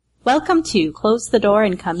Welcome to Close the Door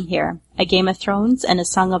and Come Here, a Game of Thrones and a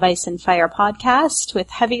Song of Ice and Fire podcast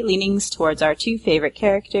with heavy leanings towards our two favorite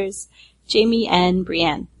characters, Jaime and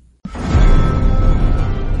Brienne. There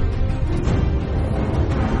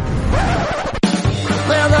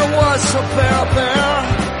was a bear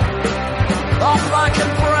there, all black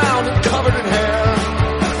and brown and covered in hair.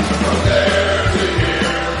 From there to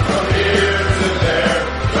here, from here to there,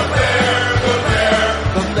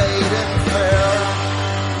 the maiden fair.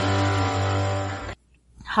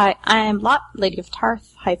 Hi, I'm Lot, Lady of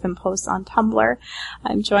Tarth, _posts on Tumblr.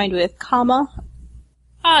 I'm joined with Kama.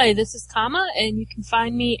 Hi, this is Kama, and you can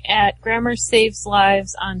find me at Grammar Saves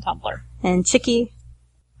Lives on Tumblr. And Chicky.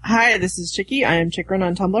 Hi, this is Chicky. I am Chickrun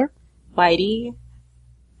on Tumblr. Whitey.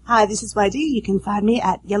 Hi, this is YD. You can find me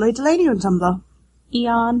at Yellow Delaney on Tumblr.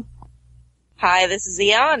 Eon. Hi, this is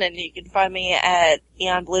Eon, and you can find me at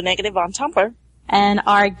Eon Blue Negative on Tumblr. And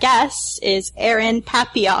our guest is Aaron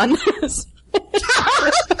Papillon.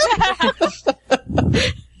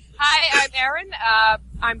 Hi, I'm Erin.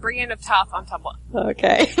 I'm Brienne of Toth on Tumblr.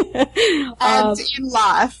 Okay. And in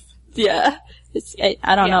life. Yeah.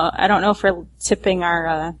 I don't know. I don't know if we're tipping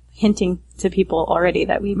our, hinting to people already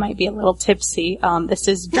that we might be a little tipsy. This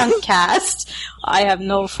is Drunkcast. I have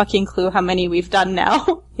no fucking clue how many we've done now.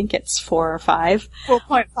 I think it's 4 or 5.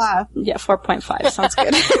 4.5. Yeah, 4.5. Sounds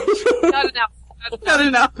good. Not enough. Not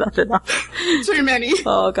enough. Not enough. Too many.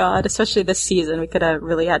 Oh god, especially this season. We could have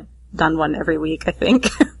really had done one every week, I think.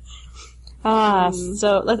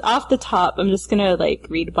 So off the top, I'm just gonna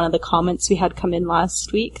read one of the comments we had come in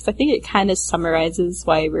last week, because I think it kind of summarizes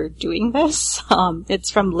why we're doing this. It's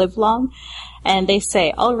from Live Long, and they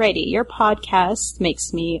say, "Alrighty, your podcast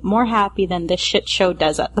makes me more happy than this shit show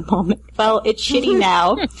does at the moment. Well, it's shitty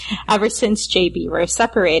now. Ever since JB were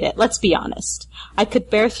separated, let's be honest. I could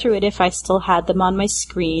bear through it if I still had them on my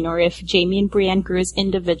screen, or if Jaime and Brienne grew as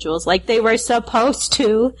individuals like they were supposed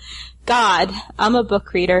to. God, I'm a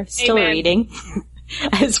book reader, still Amen. Reading,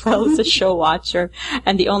 as well as a show watcher,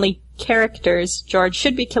 and the only characters George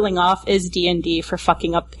should be killing off is D&D for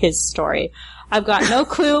fucking up his story. I've got no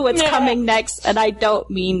clue what's coming next, and I don't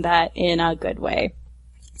mean that in a good way."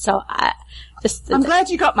 So, I'm glad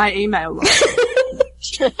you got my email.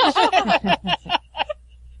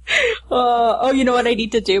 You know what I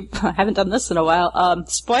need to do? I haven't done this in a while.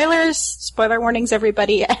 Spoiler warnings,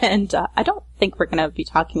 everybody, and I don't think we're going to be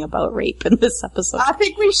talking about rape in this episode. I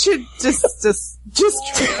think we should just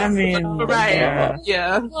I mean, right.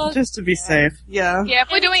 Yeah. Well, just to be safe. Yeah. Yeah,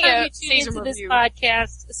 if we're doing anytime a you tune season into this review.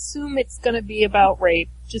 podcast, assume it's going to be about rape,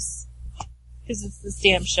 just because it's this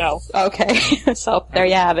damn show. Okay, so there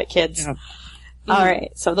you have it, kids. Yeah.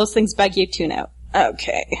 Alright, so those things bug you, tune out.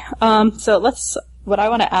 Okay, so what I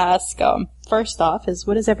want to ask, first off is,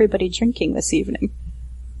 what is everybody drinking this evening?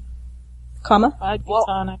 Comma? Vodka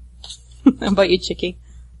tonic. How about you, Chicky?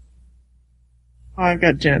 Oh, I've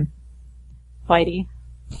got gin. Whitey?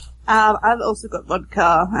 I've also got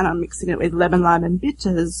vodka, and I'm mixing it with lemon, lime, and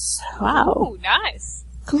bitters. Wow. Ooh, nice.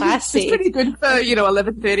 Classy. It's pretty good for,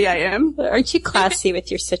 11:30 a.m. Aren't you classy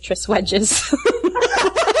with your citrus wedges?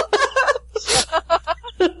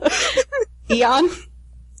 Eon?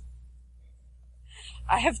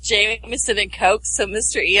 I have Jameson and Coke, so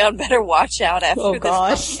Mr. Eon better watch out after Oh, this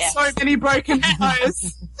gosh. podcast. So many broken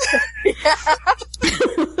toes.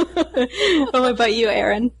 What about you,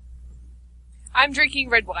 Aaron? I'm drinking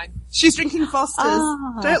red wine. She's drinking Foster's.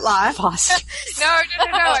 Don't lie. Foster. No.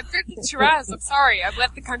 I'm drinking Shiraz. I'm sorry. I've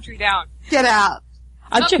let the country down. Get out.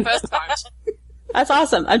 I'm Not the drinking. first time. That's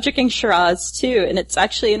awesome. I'm drinking Shiraz too, and it's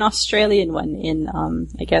actually an Australian one in,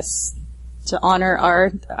 I guess, to honor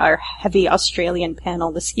our heavy Australian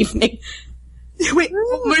panel this evening. We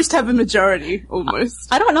almost have a majority.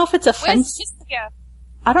 Almost. I don't know if it's Where's offensive. yeah.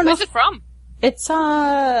 I don't know. Where's it from? It's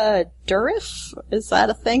Durif? Is that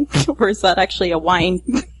a thing? Or is that actually a wine?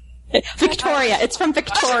 Victoria. It's from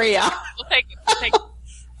Victoria. We'll take it. We'll take it.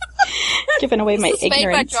 Giving away my This is made by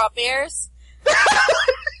ignorance. Drop Bears.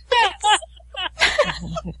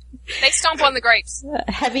 They stomp on the grapes.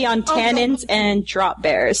 Heavy on tannins and drop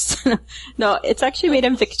bears. No, it's actually made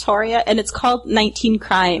in Victoria, and it's called 19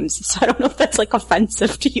 Crimes, so I don't know if that's,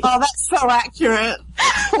 offensive to you. Oh, that's so accurate.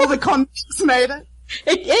 All the convicts made it.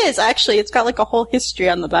 It is, actually. It's got, a whole history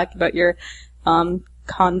on the back about your,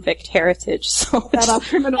 convict heritage, so. That our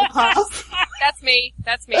criminal past. That's me.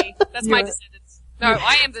 That's my descendants. No,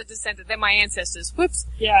 I am the descendant. They're my ancestors. Whoops.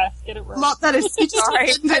 Yeah, get it right. Lot that is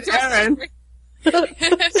Sorry. Aaron.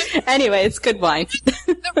 Anyway, it's good wine.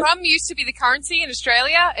 The rum used to be the currency in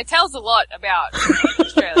Australia. It tells a lot about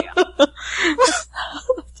Australia.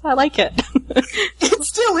 I like it. It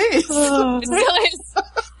still is. It still is.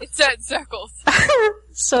 In certain circles.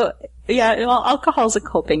 So, yeah, well, alcohol's a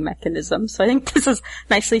coping mechanism. So I think this is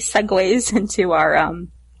nicely segues into our,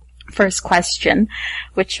 first question,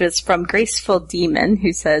 which was from Graceful Demon,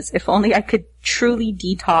 who says, if only I could truly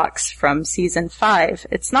detox from season 5.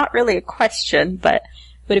 It's not really a question, but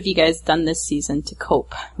what have you guys done this season to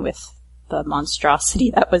cope with the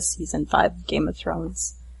monstrosity that was season 5 of Game of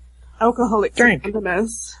Thrones? Alcoholic Drink.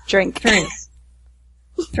 Anonymous. Drink.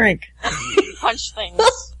 Drink. Punch things.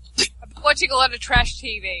 I've been watching a lot of trash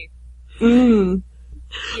TV.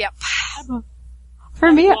 Yep.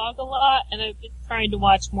 For me, Blog a lot, and I've been trying to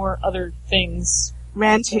watch more other things.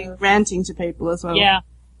 Ranting to people as well. Yeah.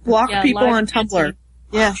 Block people live on Tumblr. ranting.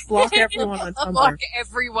 Yes. Block everyone on Tumblr. Block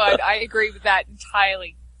everyone. I agree with that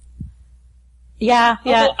entirely. yeah.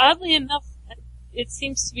 Although, oddly enough, it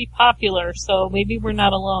seems to be popular, so maybe we're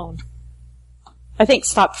not alone. I think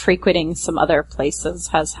stop frequenting some other places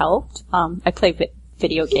has helped. I play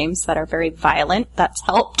video games that are very violent. That's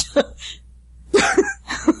helped.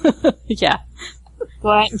 Yeah. Go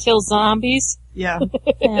out and kill zombies. Yeah.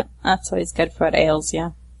 Yeah, that's always good for what ails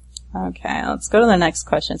you. Okay, let's go to the next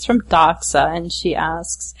question. It's from Doxa, and she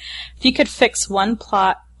asks, if you could fix one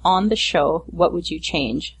plot on the show, what would you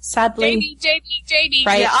change? Sadly, JB.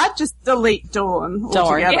 Right. Yeah, I'd just delete Dawn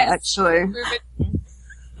altogether, Yes. actually. Move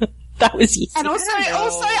it. that was easy. And also,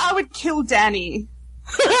 I would kill Danny.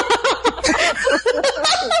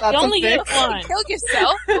 You only get one. Kill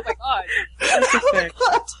yourself? Oh my god. That's a fix.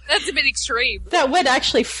 That's a bit extreme. That would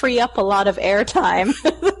actually free up a lot of airtime.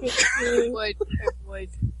 It would.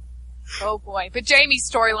 Oh boy. But Jamie's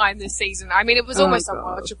storyline this season, I mean, it was almost God.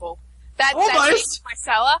 unwatchable. That Almost. scene with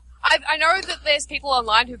Marcella, I know that there's people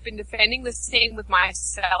online who've been defending the scene with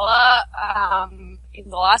Marcella, in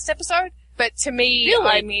the last episode, but to me, Really?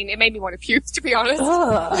 I mean, it made me want to puke, to be honest.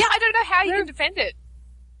 Ugh. Yeah, I don't know how you can defend it.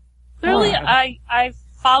 Clearly, I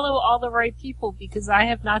follow all the right people because I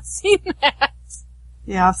have not seen that.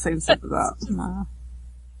 Yeah, I've seen some of that.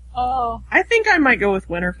 Oh. I think I might go with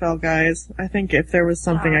Winterfell, guys. I think if there was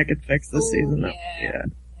something I could fix this Ooh, season, yeah.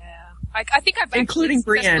 I think I've Including actually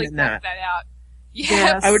Brienne successfully in that. worked that out. Yeah,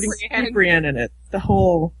 Yes. I would include Brienne in it. The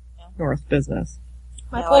whole North business.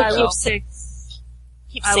 I I like would Keep fix.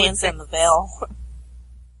 Keep Sansa in the veil.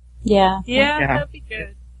 Yeah. Yeah, Yeah. that'd be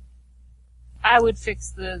good. I would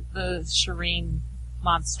fix the Shireen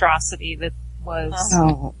monstrosity that was.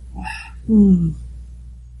 Oh.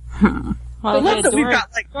 Well, I love that we've Dorn- got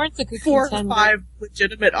like Dorn's a good 4 or contender. 5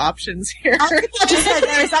 legitimate options here. I was about to say,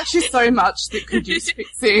 there is actually so much that could use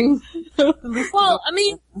fixing. Well, I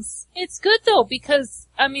mean, it's good though because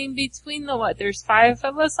I mean, between there's 5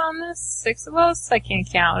 of us on this, 6 of us. I can't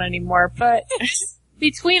count anymore, but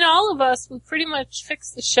between all of us, we pretty much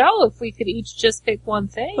fixed the show. If we could each just pick one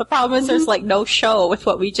thing. The problem is there's like no show with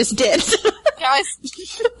what we just did. Guys,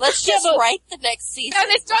 let's just write the next season. No,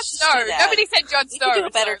 there's Jon Let's just Snow. do that. Nobody said Jon We Snow. can do a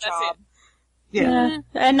better so that's job. it. Yeah.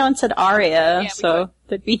 And no one said Arya, we so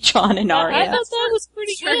there'd be Jon and I Arya. thought that was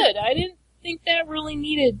pretty good. I didn't think that really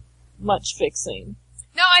needed much fixing.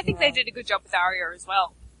 No, I think they did a good job with Arya as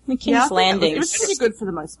well. King's Yeah, I think Landing. It was pretty good for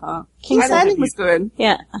the most part. King's King's Landing was good.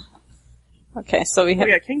 Yeah. Okay, so we Oh have.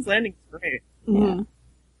 yeah, King's Landing's great. Mhm.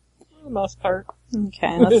 For the most part.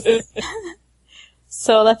 Okay, let's.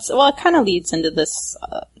 So well, it kind of leads into this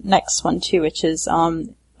next one too, which is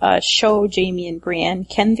show Jamie and Brienne.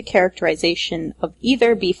 Can the characterization of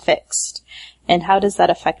either be fixed, and how does that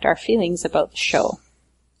affect our feelings about the show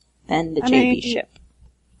and the JB ship?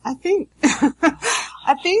 I think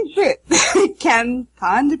that it can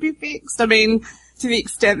kind of be fixed. I mean, to the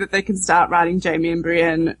extent that they can start writing Jamie and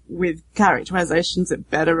Brienne with characterizations that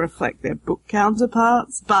better reflect their book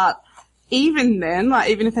counterparts. But even then, like,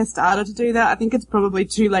 even if they started to do that, I think it's probably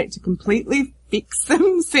too late to completely fix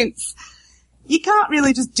them, since you can't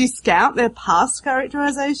really just discount their past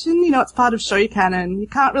characterization. You know, it's part of show canon. You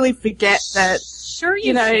can't really forget that, Sure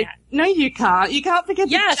you know, can. no you can't. You can't forget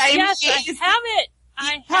Yes, that Jamie yes, I is have it.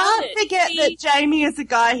 I have can't it. forget See? that Jamie is the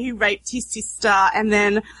guy who raped his sister and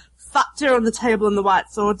then fucked her on the table in the White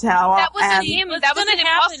Sword Tower. That wasn't and him. What's That was gonna an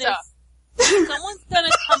happen imposter. is someone's gonna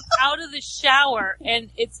come out of the shower and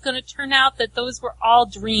it's gonna turn out that those were all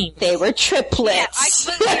dreams. They were Yeah, triplets.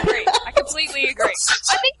 I completely agree.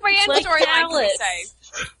 I think Brienne's Like storyline can be Alice.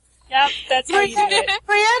 saved. Yep, that's how you do it.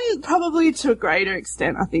 Brienne, probably to a greater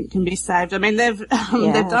extent, I think, can be saved. I mean, they've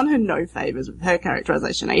done her no favours with her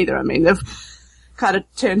characterization either. I mean, they've kind of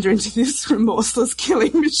turned her into this remorseless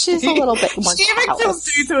killing machine. She's a little bit more She even kills callous.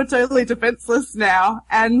 dudes who are totally defenseless now,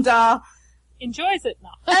 and Enjoys it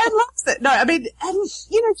now. and loves it. No, I mean, and,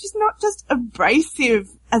 you know, she's not just abrasive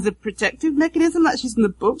as a protective mechanism like she's in the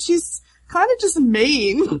book. She's kind of just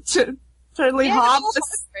mean to totally Yeah, that's harmless.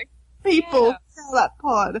 also correct. people tell that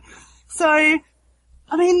pod. So,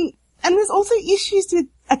 I mean, and there's also issues with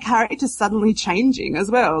a character suddenly changing as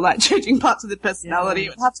well, like changing parts of the personality. It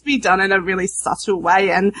would have to be done in a really subtle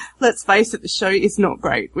way, and let's face it, the show is not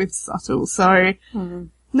great with subtle. So,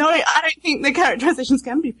 no, I don't think the characterizations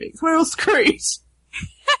can be fixed. We're all screwed.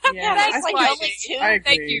 Yeah, That's like why only two. I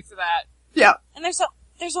agree. Thank you for that. Yeah. And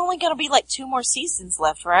there's only gonna be like 2 more seasons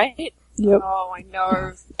left, right? Yep. Oh, I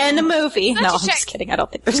know. And a movie. Such No, a I'm shame. just kidding. I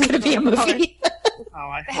don't think there's going to be a movie. Oh,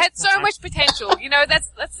 I They hope had so not. much potential. You know,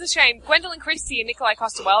 that's the shame. Gwendolyn Christie and Nikolai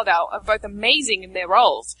Coster-Waldau are both amazing in their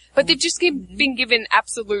roles, but they've just been given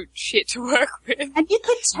absolute shit to work with. And you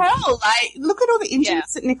could tell, like, look at all the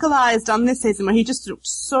interviews that Nikolai has done this season where he just looked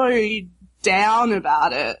so down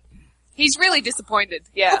about it. He's really disappointed.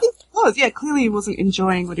 I Yeah. think he was, clearly he wasn't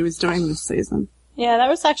enjoying what he was doing this season. Yeah, that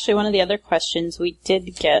was actually one of the other questions we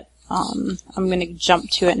did get. I'm going to jump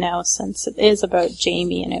to it now since it is about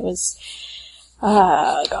Jamie, and it was,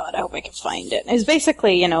 God, I hope I can find it. It was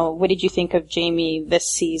basically, what did you think of Jamie this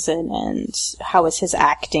season, and how was his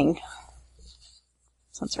acting?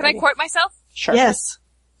 Can I quote myself? Sure. Yes.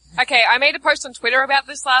 Okay, I made a post on Twitter about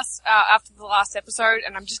this after the last episode,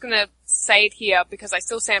 and I'm just gonna say it here because I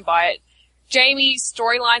still stand by it. Jamie's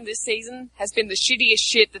storyline this season has been the shittiest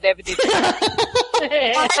shit that ever did.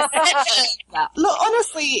 Look,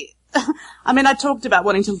 honestly, I mean, I talked about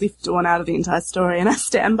wanting to lift Dawn out of the entire story, and I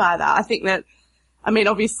stand by that. I think that, I mean,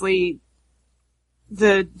 obviously,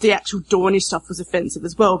 the actual Dawnish stuff was offensive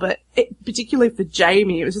as well, but particularly for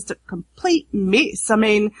Jamie, it was just a complete miss. I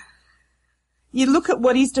mean, you look at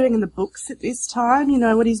what he's doing in the books at this time,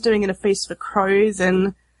 what he's doing in A Feast for Crows,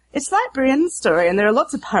 and it's like Brienne's story, and there are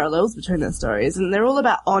lots of parallels between their stories, and they're all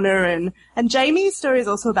about honor, and Jamie's story is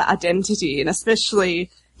also about identity, and especially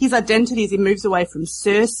his identity as he moves away from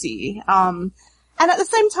Cersei. And at the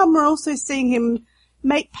same time, we're also seeing him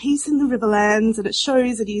make peace in the Riverlands, and it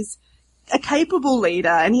shows that he's a capable leader,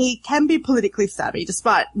 and he can be politically savvy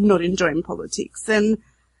despite not enjoying politics. And,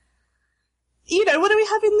 what do we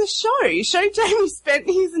have in the show? Jamie spent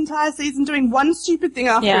his entire season doing one stupid thing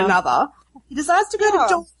after another. He decides to go to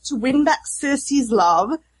Dawn to win back Cersei's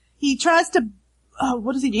love. He tries to,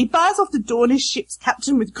 what does he do? He buys off the Dawnish ship's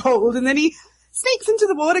captain with gold, and then he sneaks into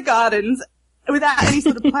the Water Gardens without any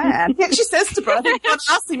sort of plan. He actually says to Bron, I think God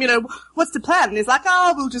asked him, what's the plan? And he's like,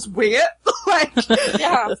 we'll just wing it.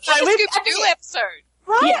 Yeah. So It's a we've Scooby-Doo episode.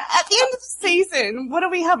 Right? Yeah. At the end of the season, what do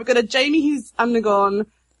we have? We've got a Jamie who's undergone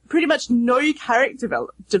pretty much no character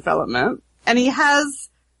development, and he has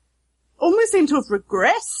almost seemed to have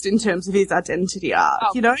regressed in terms of his identity arc.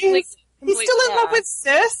 He's still in love with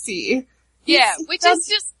Cersei. Yeah, which is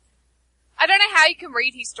just, I don't know how you can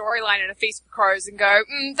read his storyline in A Feast for Crows and go,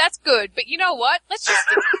 that's good, but you know what? Let's just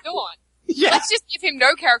stick with Dawn. Yeah. Let's just give him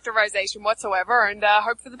no characterization whatsoever and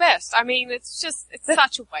hope for the best. I mean, it's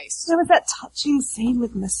such a waste. There was that touching scene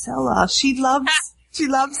with Marcella. She loves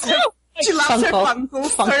her Funkle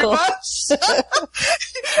so much.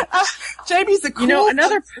 Jamie's a cool...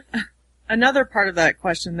 Another part of that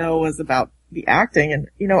question, though, was about the acting. And,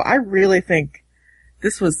 I really think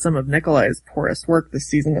this was some of Nikolai's poorest work this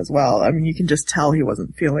season as well. I mean, you can just tell he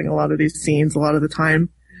wasn't feeling a lot of these scenes a lot of the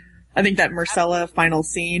time. I think that Marcella final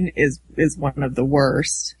scene is one of the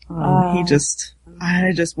worst. I just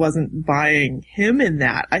wasn't buying him in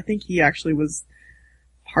that. I think he actually was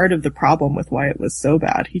part of the problem with why it was so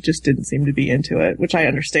bad. He just didn't seem to be into it, which I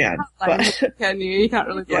understand. But can you? You can't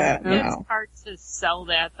really blame him. It's hard to sell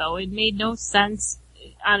that, though. It made no sense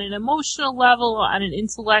on an emotional level, on an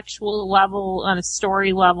intellectual level, on a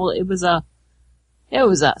story level. It was a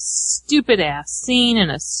stupid ass scene and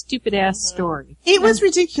a stupid ass story. It was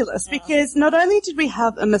ridiculous because not only did we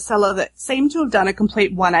have a Marcella that seemed to have done a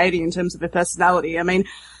complete 180 in terms of her personality. I mean,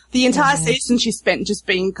 the entire season she spent just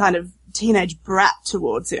being kind of teenage brat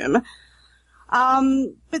towards him.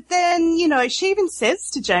 But then, she even says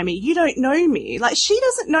to Jamie, you don't know me. Like, she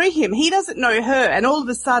doesn't know him. He doesn't know her. And all of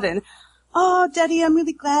a sudden, Daddy, I'm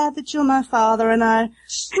really glad that you're my father. And I'm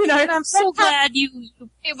so glad you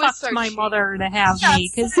fucked my mother to have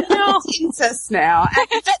me. Cause, incest now.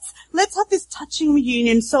 And let's have this touching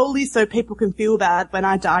reunion solely so people can feel bad when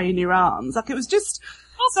I die in your arms. Like, it was just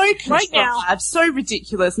so contrived, so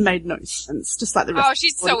ridiculous, made no sense. Just like the rest. Oh,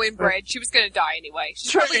 she's so inbred. She was going to die anyway.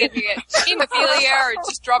 She's probably going to get hemophilia or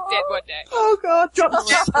just drop dead one day. Oh God, drop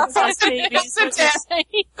dead.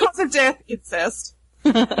 Cause of death, incest.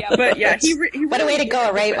 Yeah, but yeah, he what a way to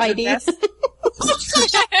go, right, YD? It's the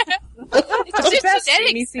best genetics,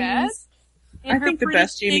 Jamie scenes. I think the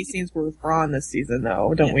best Jamie scenes were with Bronn this season,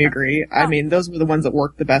 though. Don't we agree? I mean, those were the ones that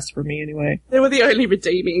worked the best for me, anyway. They were the only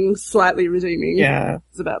slightly redeeming. Yeah.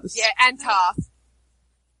 It's about this. Yeah, and Tarth.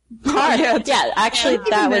 Yeah, actually,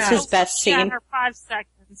 that was his best Yeah, scene. for 5 seconds.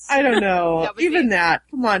 I don't know. That was Even it. that.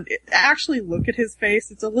 Come on. Actually look at his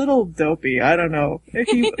face. It's a little dopey. I don't know.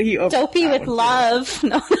 He Dopey with love.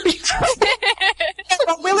 No.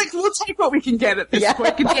 We'll take what we can get at this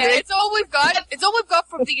point. Yeah, it's all we've got. It's all we've got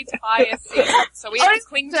from the entire season. So we have to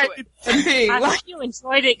cling to it. I Like, hope you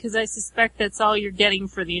enjoyed it because I suspect that's all you're getting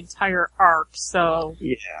for the entire arc. So,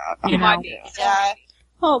 Yeah. you know. Might be. Yeah,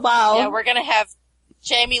 Oh, wow. yeah, we're gonna have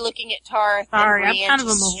Jamie looking at Tarth Sorry, and I'm Brienne kind of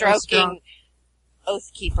just emotionally stroking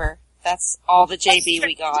Oathkeeper. That's all the JB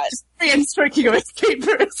we got. and stroking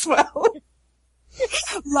Oathkeeper as well.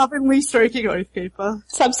 Lovingly stroking Oathkeeper.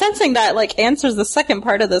 So I'm sensing that, like, answers the second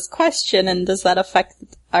part of this question, and does that affect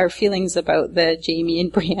our feelings about the Jamie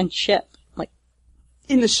and Brienne ship? Like,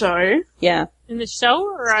 In the show. yeah, In the show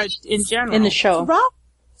or in general? in the show.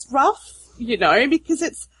 It's rough, you know, because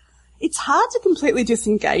it's hard to completely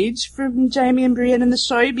disengage from Jamie and Brienne in the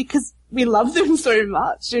show because we love them so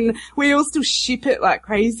much and we all still ship it like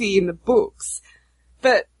crazy in the books.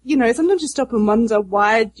 But, you know, sometimes you stop and wonder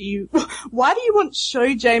why do you want to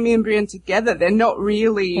show Jamie and Brienne together? They're not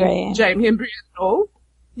really Right. Jamie and Brienne at all,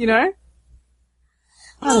 you know?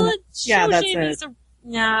 Well, it Yeah, shows that's Jamie's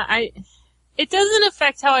it doesn't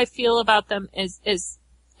affect how I feel about them as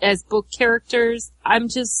book characters.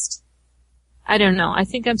 I don't know. I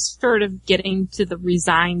think I'm sort of getting to the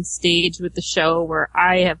resigned stage with the show where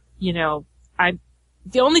I have,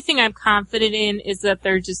 the only thing I'm confident in is that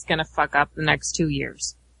they're just gonna fuck up the next 2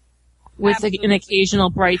 years. With Absolutely. an occasional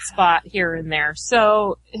bright spot here and there.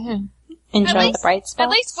 So, Enjoy At least- the bright spots. At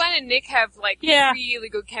least Gwen and Nick have Yeah. really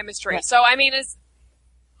good chemistry. So I mean,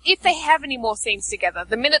 if they have any more scenes together,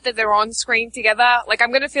 the minute that they're on screen together, like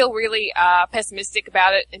I'm gonna feel really pessimistic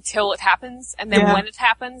about it until it happens, and then Yeah. when it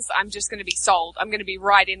happens, I'm just gonna be sold. I'm gonna be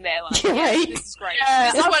right in there, like, Right. yes, this is great.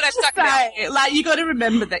 Yeah, This is what I've stuck it out. say, like, you gotta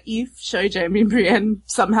remember that if Show Jamie and Brienne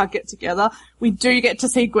somehow get together, we do get to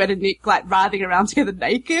see Gwen and Nick, like, writhing around together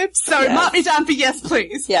naked. So it Yes. might be time for yes,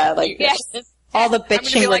 please. Yeah, like, Yes. all the I'm gonna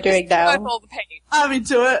bitching be we're like, doing this is worth now. all the pain. I'm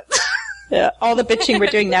into it. Yeah, all the bitching we're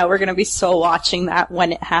doing now, we're gonna be so watching that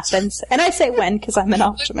when it happens. And I say when, because I'm an We'll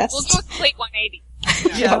optimist. do a complete 180.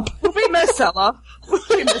 Yeah. We'll be Marcella. We'll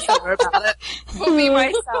be Marcella about it. We'll be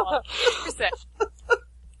myself. 100%.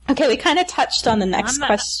 Okay, we kind of touched on the next I'm not-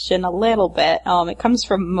 question a little bit. It comes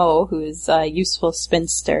from Mo, who's a useful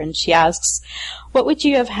spinster, and she asks, what would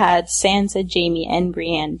you have had Sansa, Jamie, and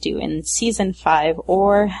Brienne do in season 5,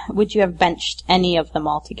 or would you have benched any of them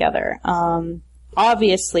altogether?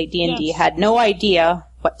 Obviously, D&D Yes. had no idea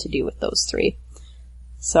what to do with those 3.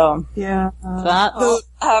 So, Yeah. that,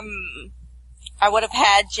 I would have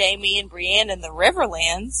had Jamie and Brienne in the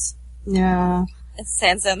Riverlands Yeah. and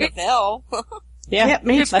Sansa in the Mill. yeah, Yeah,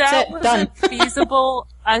 me that's if that it, done. wasn't feasible,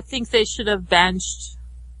 I think they should have benched.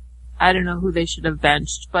 I don't know who they should have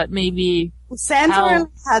benched, but maybe Well, Sansa How- only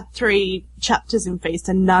had 3 chapters in Feast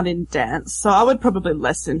and none in Dance, so I would probably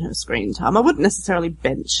lessen her screen time. I wouldn't necessarily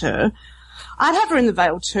bench her. I'd have her in the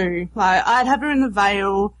Vale too. Like, I'd have her in the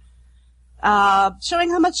Vale, showing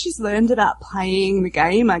how much she's learned about playing the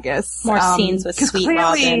game, I guess. More scenes with 'cause Sweet clearly,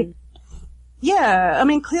 Robin. Yeah, I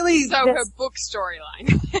mean, clearly, So her that's- book storyline.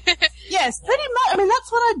 yes, pretty much. I mean,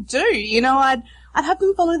 that's what I'd do. You know, I'd have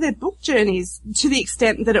them follow their book journeys to the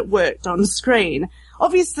extent that it worked on screen.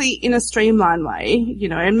 Obviously, in a streamlined way, you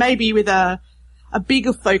know, and maybe with a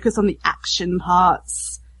bigger focus on the action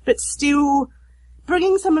parts, but still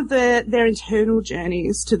bringing some of their internal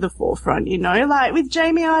journeys to the forefront, you know, like with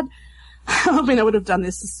Jamie, I mean, I would have done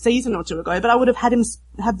this a season or 2 ago, but I would have had him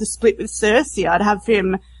have the split with Cersei. I'd have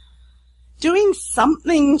him doing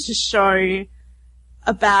something to show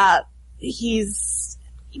about his,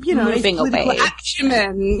 you know, Moving his political away.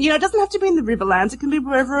 acumen. You know, it doesn't have to be in the Riverlands. It can be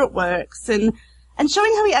wherever it works, and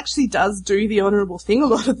showing how he actually does do the honourable thing a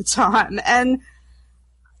lot of the time, and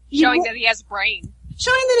Showing that he has a brain.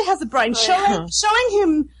 showing that he has a brain, showing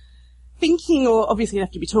him thinking, or obviously you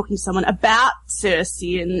have to be talking to someone about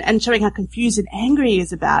Cersei, and showing how confused and angry he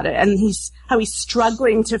is about it, and how he's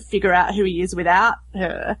struggling to figure out who he is without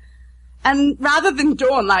her. And rather than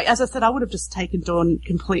Dawn, like, as I said, I would have just taken Dawn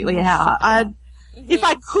completely out. If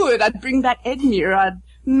I could, I'd bring back Edmure. I'd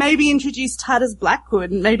maybe introduce Titus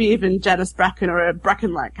Blackwood, and maybe even Janice Bracken or a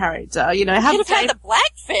Bracken-like character. You know, Could have had the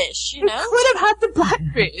Blackfish, you know? could have had the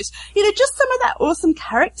Blackfish. You know, just some of that awesome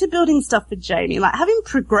character building stuff for Jamie. Like, have him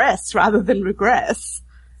progress rather than regress.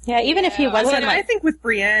 Yeah, even if he Well, wasn't and I think with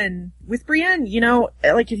Brienne, you know,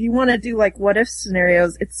 like if you want to do like what if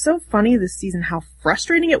scenarios, it's so funny this season how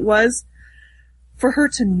frustrating it was for her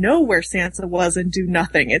to know where Sansa was and do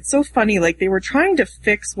nothing. It's so funny, like they were trying to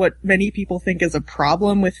fix what many people think is a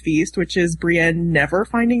problem with Feast, which is Brienne never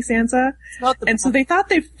finding Sansa. And so they thought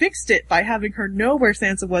they fixed it by having her know where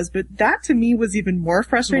Sansa was, but that to me was even more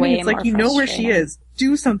frustrating. Way it's like, more you know where she frustrating. is.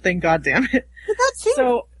 Do something, goddammit. But that's it.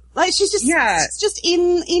 So, Like she's just, she's just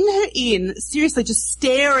in her inn, seriously, just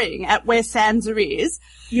staring at where Sansa is.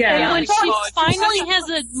 yeah. And when Oh my she God. finally has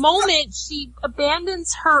a moment, she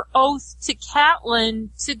abandons her oath to Catelyn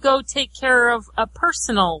to go take care of a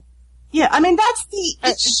personal. Yeah, I mean, that's the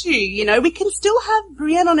issue, you know. We can still have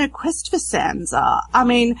Brienne on her quest for Sansa. I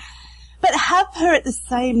mean, but have her at the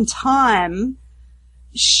same time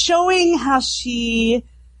showing how she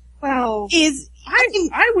Well, is.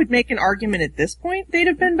 I would make an argument at this point. They'd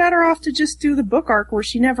have been better off to just do the book arc where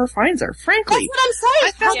she never finds her. Frankly, That's what I'm saying.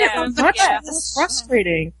 I found Yeah, it much yeah. less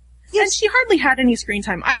frustrating. Yes. And she hardly had any screen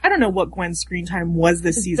time. I don't know what Gwen's screen time was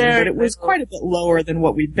this season, very but it was little. quite a bit lower than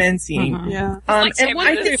what we've been seeing. Yeah. Like And 10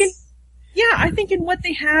 I think minutes. I think in what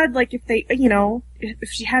they had, like if they, you know, if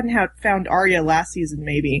she hadn't found Arya last season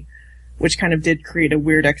maybe, which kind of did create a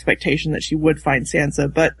weird expectation that she would find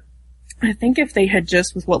Sansa, but I think if they had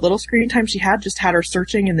just, with what little screen time she had, just had her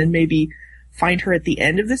searching and then maybe find her at the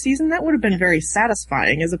end of the season, that would have been very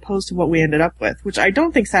satisfying as opposed to what we ended up with, which I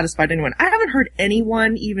don't think satisfied anyone. I haven't heard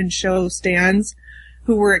anyone even show stands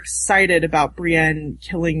who were excited about Brienne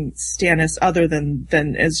killing Stannis other than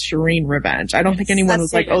as Shireen revenge. I don't think anyone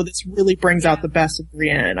was like, oh, this really brings out the best of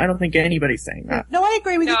Brienne. I don't think anybody's saying that. No, I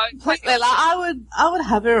agree with No, you completely. Like, I would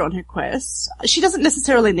have her on her quest. She doesn't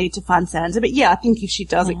necessarily need to find Sansa, but yeah, I think if she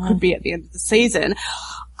does, it could be at the end of the season.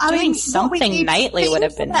 I Doing mean, something what we need nightly to would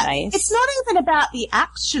have think been about- nice. It's not even about the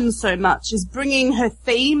action so much as bringing her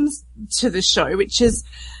themes to the show, which is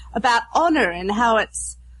about honor and how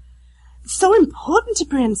it's so important to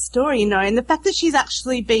Brienne's story, you know, and the fact that she's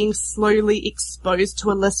actually being slowly exposed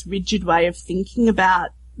to a less rigid way of thinking about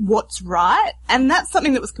what's right. And that's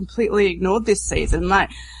something that was completely ignored this season.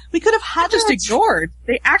 Like, we could have had Just her ignored.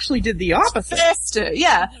 They actually did the opposite. first,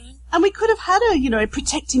 yeah. And we could have had her, you know,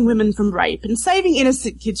 protecting women from rape and saving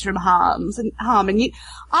innocent kids from harm. And I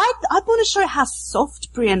want to show how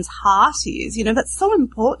soft Brienne's heart is. You know, that's so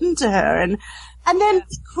important to her. And then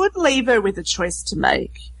we could leave her with a choice to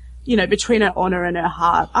make, you know, between her honor and her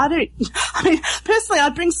heart. I mean, personally,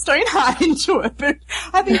 I'd bring Stoneheart into it, but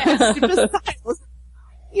I think that's super sales.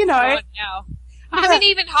 You know. God, no. I mean,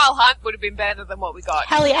 even Kyle Hunt would have been better than what we got.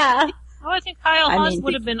 Hell yeah. Oh, I think Kyle I Hunt mean,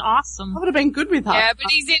 would have been awesome. I would have been good with her. Yeah, but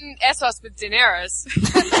he's in Essos with Daenerys.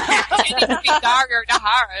 Pretending to be Darger to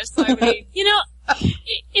Harris. I mean, You know,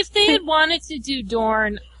 if they had wanted to do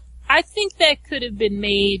Dorne, I think that could have been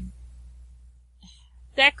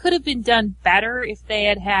done better if they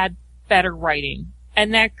had had better writing.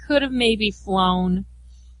 And that could have maybe flown.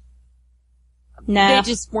 Nah. They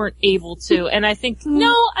just weren't able to. And I think,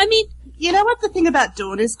 I mean, You know what the thing about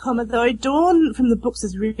Dawn is, though? Dawn from the books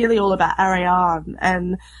is really all about Arianne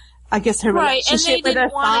and I guess her right, and relationship they with her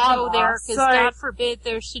didn't want to father. go there because So- God forbid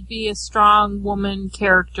there should be a strong woman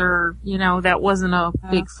character, you know, that wasn't a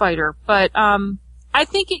big fighter. But, I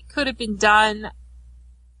think it could have been done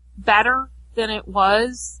better than it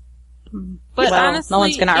was. But well, honestly, no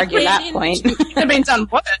one's going to if argue they that didn't- point. It could have been done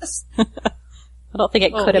worse. I don't think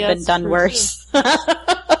it Well, could have yeah, been it's done true, worse.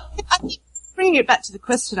 Bringing it back to the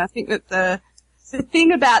question, I think that the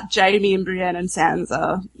thing about Jaime and Brienne and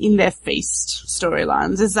Sansa in their feast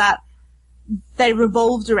storylines is that they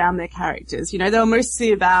revolved around their characters. You know, they were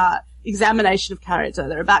mostly about examination of character.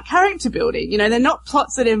 They're about character building. You know, they're not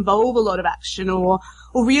plots that involve a lot of action or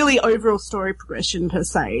really overall story progression per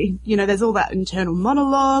se. You know, there's all that internal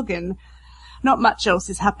monologue and not much else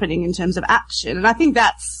is happening in terms of action. And I think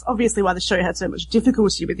that's obviously why the show had so much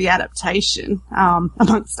difficulty with the adaptation,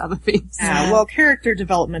 amongst other things. Yeah, well, character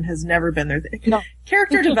development has never been there.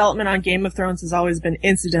 Character development on Game of Thrones has always been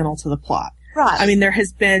incidental to the plot. Right. I mean, there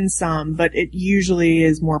has been some, but it usually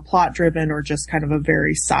is more plot driven or just kind of a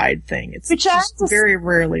very side thing. It's Which I just very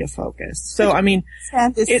rarely a focus. So, I mean,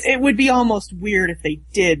 it would be almost weird if they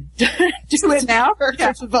did do it now. character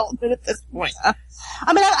Yeah. development at this point.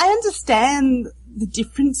 I mean, I understand the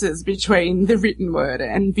differences between the written word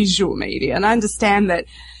and visual media, and I understand that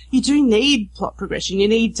you do need plot progression. You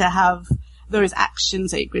need to have those action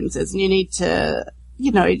sequences, and you need to,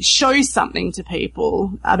 you know, show something to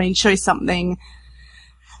people. I mean, show something,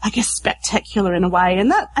 I guess, spectacular in a way,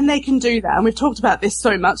 and they can do that. And we've talked about this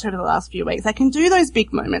so much over the last few weeks. They can do those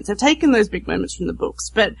big moments. They've taken those big moments from the books.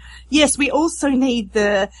 But yes, we also need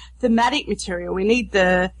the thematic material. We need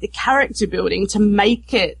the character building to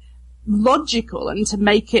make it logical and to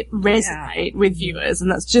make it resonate with viewers, and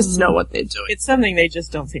that's just not what they're doing. It's something they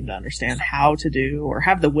just don't seem to understand how to do or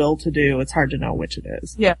have the will to do. It's hard to know which it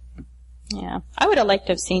is. Yeah. Yeah. I would have liked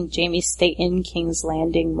to have seen Jaime stay in King's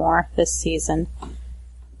Landing more this season.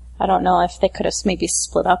 I don't know if they could have maybe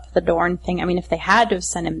split up the Dorne thing. I mean, if they had to have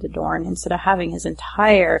sent him to Dorne instead of having his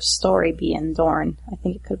entire story be in Dorne, I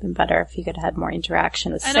think it could have been better if he could have had more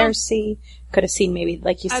interaction with Cersei. Could have seen maybe,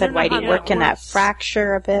 like you said, Whitey work in that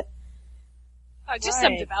fracture a bit. Just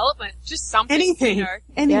some development. Just something. Anything. You know.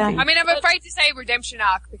 Anything. I mean, I'm afraid to say redemption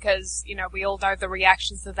arc because, you know, we all know the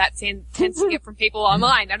reactions that tends to get from people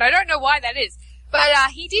online, and I don't know why that is. But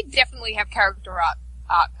he did definitely have a character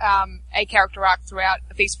arc throughout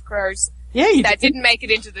A Feast for Crows. Yeah, that didn't make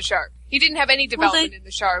it into the show. He didn't have any development in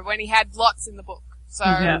the show when he had lots in the book. So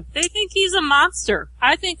They think he's a monster.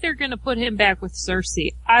 I think they're going to put him back with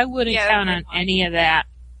Cersei. I wouldn't count on any of that.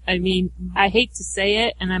 I mean, I hate to say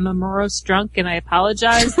it, and I'm a morose drunk, and I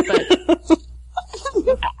apologize, but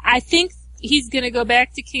I think he's going to go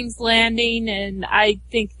back to King's Landing, and I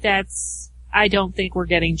don't think we're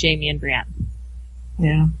getting Jaime and Brienne.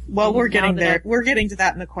 Yeah. Well, we're getting there. We're getting to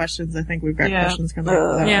that in the questions. I think we've got questions coming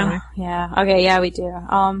up. Yeah. Okay, yeah, we do.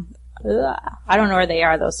 I don't know where they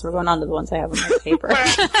are, though, so we're going on to the ones I have on my paper.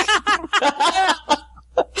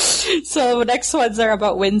 So the next ones are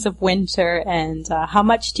about Winds of Winter, and how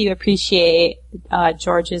much do you appreciate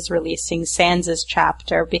George's releasing Sansa's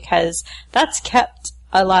chapter, because that's kept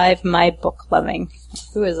alive my book loving.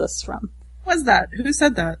 Who is this from? What's that? Who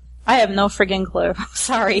said that? I have no friggin' clue.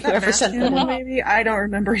 Sorry, whoever said that. Maybe I don't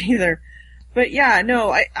remember either. But yeah,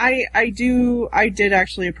 no, I did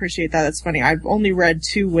actually appreciate that. It's funny. I've only read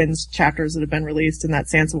 2 Winds chapters that have been released, and that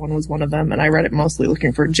Sansa one was one of them, and I read it mostly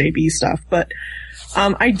looking for JB stuff. But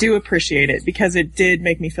I do appreciate it because it did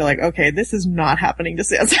make me feel like, okay, this is not happening to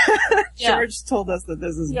Sansa. George told us that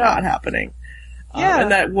this is not happening.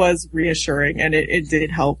 And that was reassuring, and it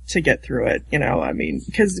did help to get through it, you know, I mean,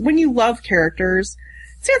 because when you love characters,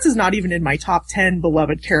 Sansa's not even in my top 10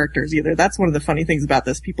 beloved characters either. That's one of the funny things about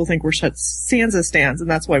this. People think we're such Sansa stans, and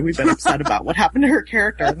that's why we've been upset about what happened to her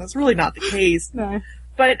character, and that's really not the case. No.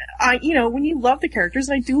 But you know, when you love the characters,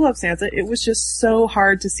 and I do love Sansa, it was just so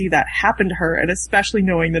hard to see that happen to her, and especially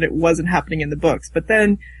knowing that it wasn't happening in the books. But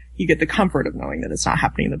then you get the comfort of knowing that it's not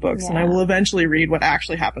happening in the books, and I will eventually read what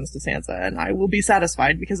actually happens to Sansa, and I will be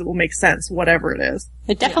satisfied because it will make sense, whatever it is.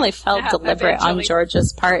 It definitely felt deliberate on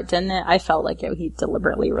George's part, didn't it? I felt like he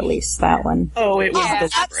deliberately released that one. Oh, it was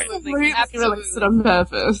deliberate. Absolutely released it on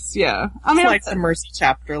purpose, yeah. I mean, it's like the Mercy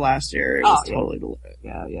chapter last year. It was totally deliberate.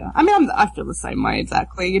 Yeah. I mean, I feel the same way,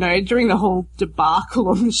 exactly. You know, during the whole debacle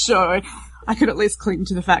on the show, I could at least cling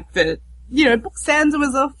to the fact that, you know, Book Sansa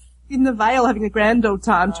was off in the Vale having a grand old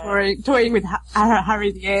time toying with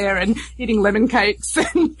Harry the Heir and eating lemon cakes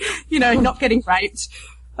and, you know, not getting raped.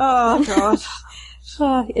 Oh,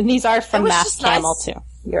 God. And these are from Mass Camel, too.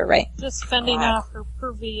 You're right. Just fending off her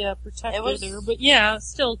pervy protector there, but yeah,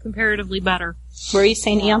 still comparatively better. Were you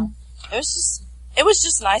saying, Ian? It was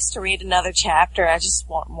just nice to read another chapter. I just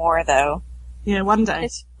want more, though. Yeah, one day.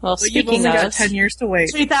 Well, you've only got 10 years to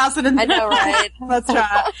wait. 2000 I know, right? That's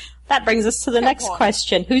right. That brings us to the next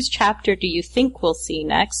question. Whose chapter do you think we'll see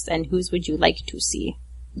next, and whose would you like to see?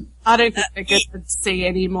 I don't think we're going to see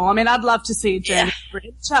any more. I mean, I'd love to see Jaime and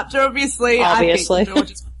Brienne chapter, obviously. Obviously.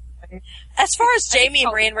 As far as Jaime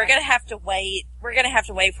and Brienne, we're gonna have to wait. We're gonna have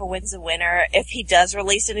to wait for Winds of Winter. If he does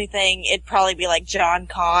release anything, it'd probably be like John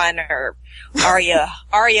Con or Arya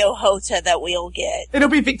Hota that we'll get. It'll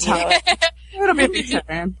be Victorian. It'll be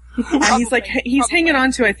Victorian. He's hanging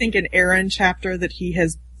on to, I think, an Aaron chapter that he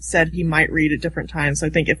has said he might read at different times. So I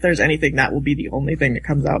think if there's anything, that will be the only thing that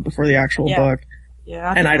comes out before the actual book.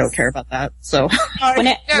 Yeah. And I don't care about that, so.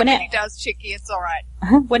 Nobody does, Chicky. It's alright.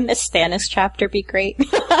 Wouldn't a Stannis chapter be great?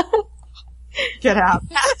 Get out.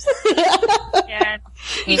 Yeah.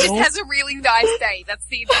 He just has a really nice day. That's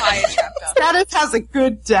the entire chapter. Stannis has a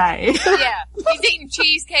good day. Yeah. He's eating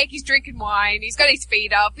cheesecake, he's drinking wine, he's got his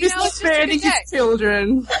feet up. He's not sparing his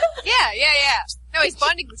children. Yeah. No, he's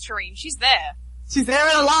bonding with Shireen. She's there. She's there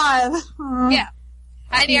and alive. Yeah.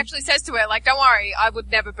 And he actually says to her, like, don't worry, I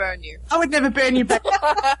would never burn you. I would never burn you back.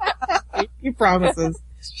 He promises.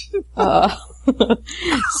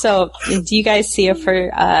 So, do you guys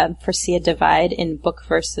foresee a divide in book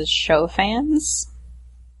versus show fans?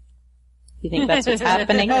 You think that's what's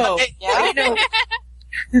happening? Oh, yeah.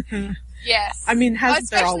 Yes. I mean, hasn't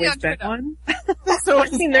there always been one?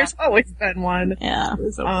 There's always been one. Yeah.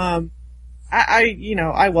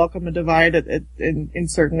 I welcome a divide in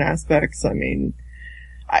certain aspects. I mean,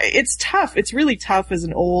 it's tough. It's really tough as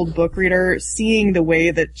an old book reader, seeing the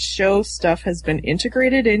way that show stuff has been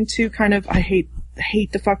integrated into kind of, I hate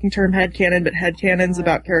the fucking term headcanon, but headcanons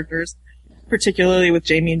about characters, particularly with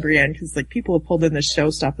Jaime and Brienne, because like people have pulled in this show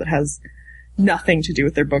stuff that has nothing to do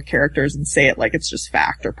with their book characters and say it like it's just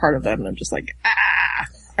fact or part of them, and I'm just like,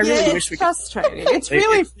 I really wish we could. Frustrating. It's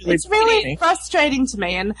really frustrating to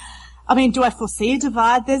me, and I mean, do I foresee a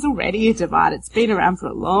divide? There's already a divide. It's been around for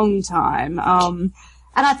a long time. And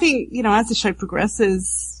I think, you know, as the show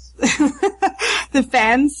progresses, the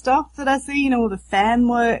fan stuff that I see, you know, all the fan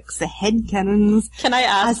works, the headcanons. Can I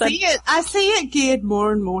ask? I see it geared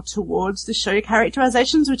more and more towards the show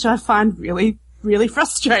characterizations, which I find really, really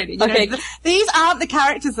frustrating. You know, these aren't the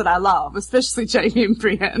characters that I love, especially Jaime and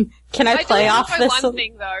Brienne. Can I play off this? One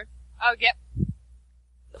thing though. Oh, yep.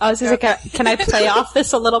 I was gonna say, can I play off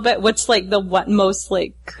this a little bit? What's like the most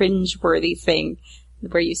like cringeworthy thing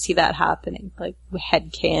where you see that happening, like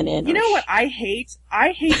headcanon? You know what I hate?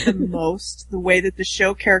 I hate the most the way that the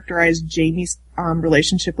show characterized Jaime's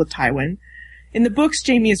relationship with Tywin. In the books,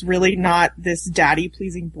 Jaime is really not this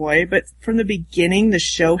daddy-pleasing boy, but from the beginning, the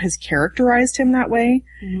show has characterized him that way.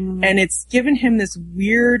 And it's given him this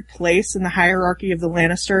weird place in the hierarchy of the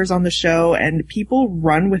Lannisters on the show, and people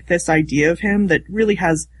run with this idea of him that really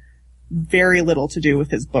has very little to do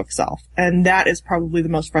with his book self. And that is probably the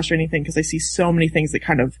most frustrating thing, because I see so many things that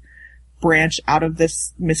kind of branch out of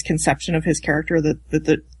this misconception of his character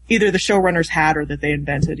that either the showrunners had or that they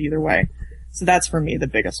invented, either way. So that's for me the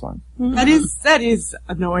biggest one. That is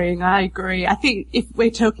annoying. I agree. I think if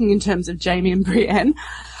we're talking in terms of Jaime and Brienne,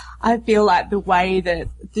 I feel like the way that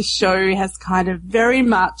the show has kind of very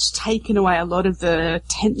much taken away a lot of the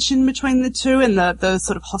tension between the two and the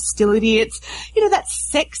sort of hostility. It's, you know, that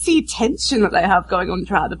sexy tension that they have going on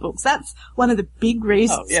throughout the books. That's one of the big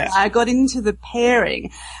reasons why I got into the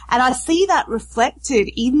pairing. And I see that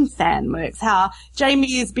reflected in fan works, how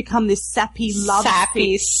Jaime has become this sappy,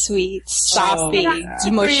 sweet, soppy,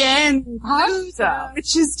 Brienne,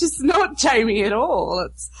 which is just not Jaime at all.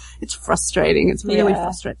 It's frustrating. It's really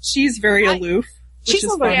frustrating. She's very aloof. She's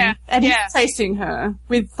aloof, and he's chasing her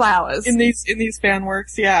with flowers. In these fan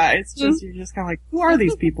works, it's just, you're just kind of like, who are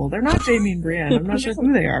these people? They're not Jaime and Brienne. I'm not sure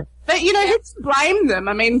who they are. But, you know, who to blame them?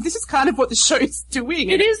 I mean, this is kind of what the show's doing.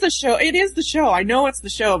 It is the show. I know it's the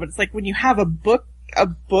show, but it's like when you have a book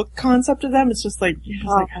concept of them, it's just like, you're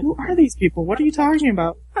just like, who are these people? What are you talking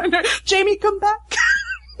about? I know. Jaime, come back.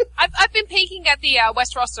 I've been peeking at the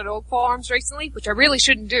Westeros.org forums recently, which I really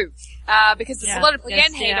shouldn't do, because there's a lot of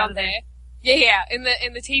Brienne hate on there. Yeah. In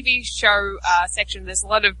the TV show section, there's a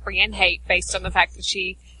lot of Brienne hate based on the fact that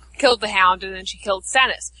she killed the Hound and then she killed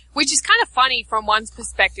Stannis, which is kind of funny from one's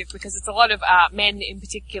perspective, because it's a lot of men in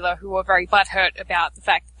particular who are very butthurt about the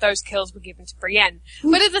fact that those kills were given to Brienne.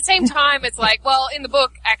 But at the same time, it's like, well, in the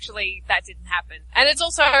book, actually, that didn't happen. And it's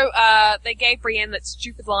also, they gave Brienne that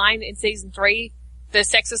stupid line in season 3. The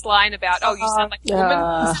sexist line about, you sound like a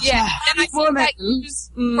woman. Yeah. And I think that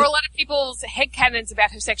for a lot of people's headcanons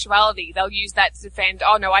about her sexuality, they'll use that to defend,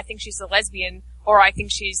 oh no, I think she's a lesbian, or I think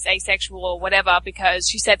she's asexual or whatever, because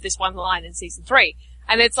she said this one line in season 3.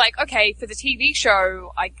 And it's like, okay, for the TV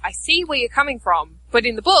show, I see where you're coming from, but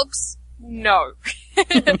in the books, no.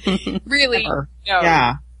 Really, no.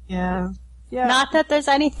 Yeah. Not that there's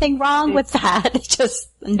anything wrong with that,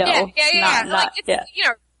 just no. You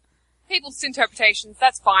know, people's interpretations,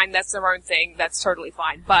 that's fine, that's their own thing, that's totally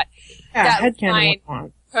fine, but that line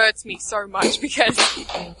hurts me so much, because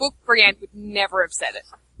book Brienne would never have said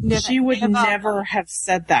it. She would never have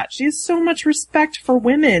said that. She has so much respect for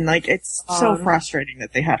women. Like, it's so frustrating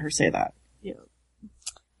that they had her say that. Yeah.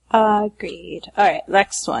 Agreed. Alright,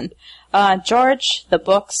 next one. George, the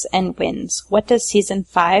books, and wins. What does season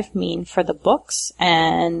 5 mean for the books,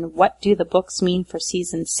 and what do the books mean for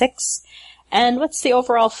season 6? And what's the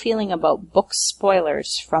overall feeling about book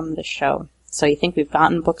spoilers from the show? So you think we've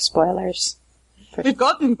gotten book spoilers? We've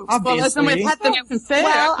gotten book spoilers, and we've had them confirmed.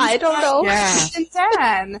 Well, I don't know. And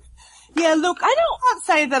Dan. Yeah, look, I can't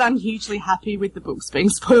say that I'm hugely happy with the books being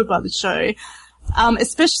spoiled by the show.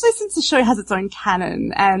 Especially since the show has its own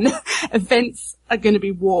canon, and events are going to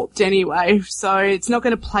be warped anyway, so it's not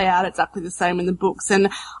going to play out exactly the same in the books. And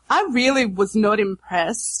I really was not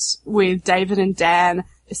impressed with David and Dan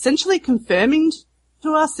essentially confirming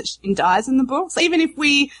to us that Shane dies in the books, even if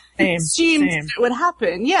we assumed it would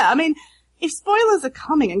happen. Yeah, I mean, if spoilers are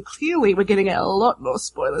coming, and clearly we're getting a lot more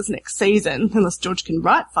spoilers next season, unless George can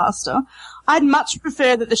write faster, I'd much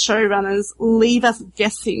prefer that the showrunners leave us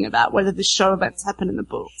guessing about whether the show events happen in the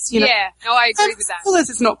books. You know? Yeah, no, I agree with that. Spoilers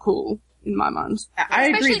is not cool, in my mind. I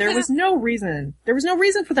agree. There was no reason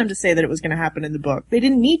for them to say that it was going to happen in the book. They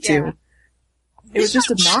didn't need to. It was just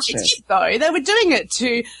They obnoxious. did, though. They were doing it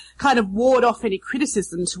to kind of ward off any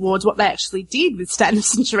criticism towards what they actually did with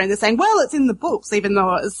Stannis and Shireen. They're saying, well, it's in the books, even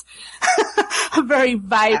though it was a very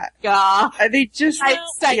vague, They just,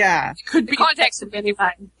 yeah. It could The be context of it.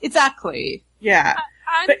 Exactly. Yeah.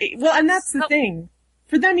 But, well, and that's the thing.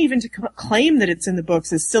 For them even to claim that it's in the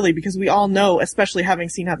books is silly because we all know, especially having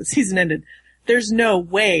seen how the season ended, there's no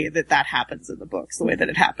way that that happens in the books the way that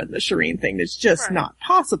it happened. The Shireen thing is just not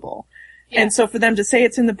possible. Yeah. And so for them to say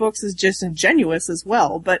it's in the books is just ingenuous as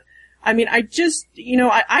well. But, I mean, I just,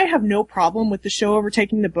 I have no problem with the show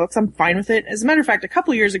overtaking the books. I'm fine with it. As a matter of fact, a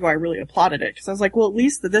couple years ago I really applauded it because I was like, well, at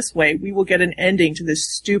least this way we will get an ending to this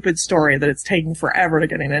stupid story that it's taking forever to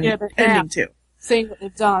get an ending to. Seeing what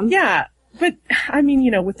they've done. Yeah. But, I mean,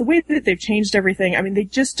 with the way that they've changed everything, I mean, they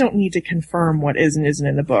just don't need to confirm what is and isn't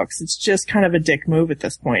in the books. It's just kind of a dick move at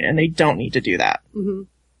this point, and they don't need to do that. Mm-hmm.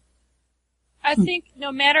 I think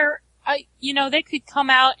no matter, they could come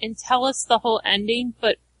out and tell us the whole ending,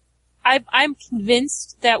 but I'm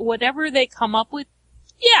convinced that whatever they come up with,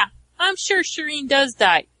 yeah, I'm sure Shireen does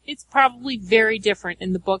die. It's probably very different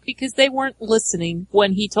in the book because they weren't listening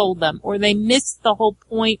when he told them, or they missed the whole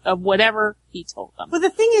point of whatever he told them. Well, the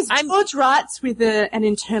thing is, George writes with an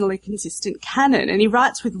internally consistent canon, and he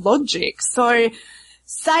writes with logic. So,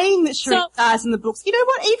 saying that Shireen dies in the books, you know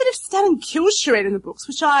what? Even if Stannon kills Shireen in the books,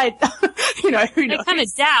 which I, who knows? I kind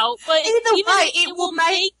of doubt, but either even way, it will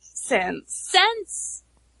make sense.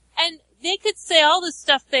 And they could say all the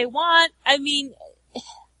stuff they want. I mean,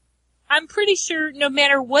 I'm pretty sure no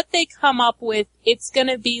matter what they come up with, it's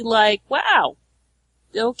gonna be like, wow.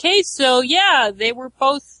 Okay, so yeah, they were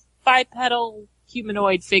both bipedal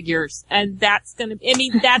humanoid figures, and that's gonna,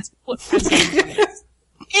 that's what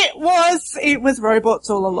It was robots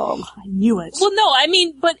all along. I knew it. Well, no,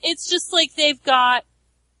 but it's just like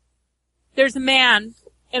there's a man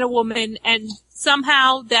and a woman, and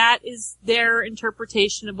somehow that is their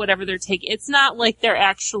interpretation of whatever they're taking. It's not like they're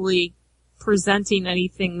actually presenting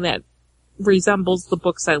anything that resembles the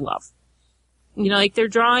books I love. Like they're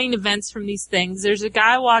drawing events from these things. There's a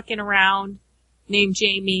guy walking around named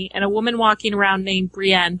Jamie and a woman walking around named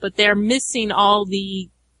Brienne, but they're missing all the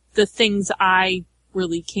things I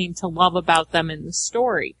really came to love about them in the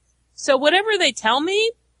story. So whatever they tell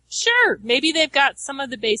me, sure, maybe they've got some of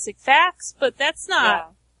the basic facts, but that's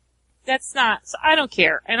not, so I don't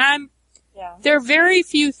care. And there are very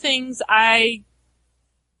few things I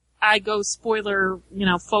go spoiler,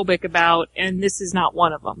 phobic about, and this is not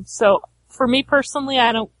one of them. So for me personally,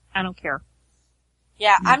 I don't care.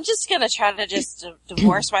 Yeah, I'm just gonna try to just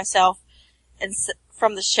divorce myself and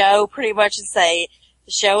from the show pretty much and say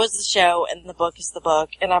the show is the show and the book is the book,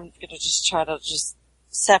 and I'm gonna just try to just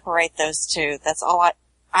separate those two. That's all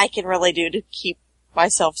I can really do to keep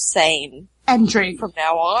myself sane. And drink. From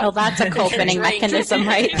now on. Oh, that's a coping mechanism,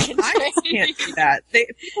 right? I can't do that.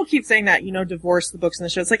 People keep saying that, divorce the books and the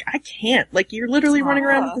show. It's like, I can't. Like, you're literally running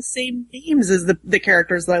around with the same names as the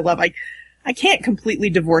characters that I love. I can't completely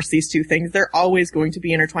divorce these two things. They're always going to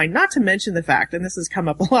be intertwined. Not to mention the fact, and this has come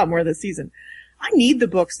up a lot more this season, I need the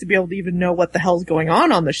books to be able to even know what the hell's going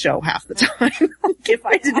on the show half the time. Like, if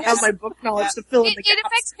I didn't have my book knowledge to fill in the gaps. It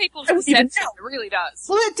affects people's perception. It really does.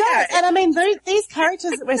 Well, it does. And these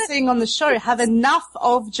characters that we're seeing on the show have enough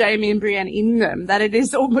of Jamie and Brienne in them that it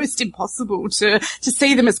is almost impossible to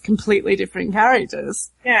see them as completely different characters.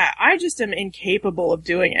 Yeah, I just am incapable of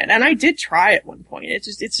doing it. And I did try at one point.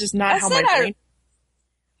 It's just not how my brain...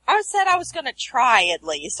 I said I was gonna try at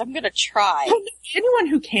least. I'm gonna try. Anyone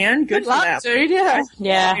who can, good for luck, them. dude, yeah.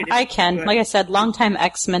 Yeah, I can. Like I said, longtime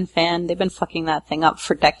X-Men fan. They've been fucking that thing up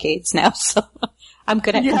for decades now, so I'm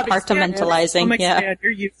good at compartmentalizing. Yeah.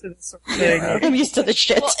 You're used to this sort of thing. I'm used to the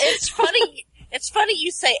shit. Well, it's funny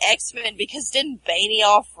you say X-Men because didn't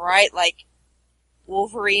Benioff write,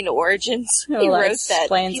 Wolverine Origins? He wrote that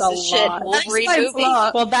piece of shit Wolverine movie.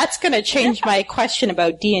 Well, that's gonna change my question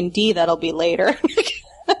about D&D. That'll be later.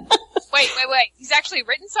 Wait. He's actually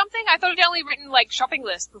written something? I thought he'd only written, shopping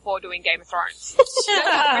lists before doing Game of Thrones.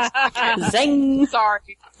 Zing!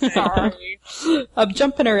 Sorry. I'm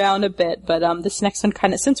jumping around a bit, but this next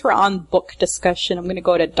one since we're on book discussion, I'm gonna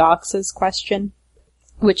go to Dox's question,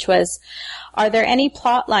 which was, are there any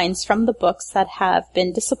plot lines from the books that have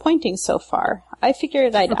been disappointing so far? I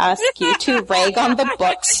figured I'd ask you to rag on the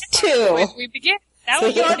books, too. We begin. That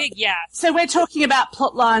was a big yes. So we're talking about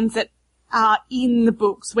plot lines that are in the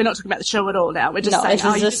books. We're not talking about the show at all now. We're just saying,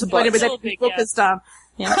 are you disappointed with everything the book has done?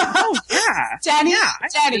 Yeah. Oh, yeah. Danny, Yeah, I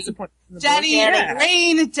was Danny, disappointed in the book. Danny, Yeah.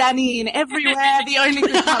 Green, Danny, and everywhere. The only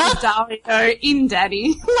good part is Dario in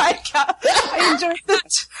Danny. I enjoyed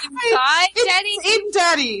Danny? in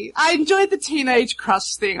Danny. I enjoyed the teenage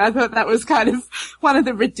crush thing. I thought that was kind of one of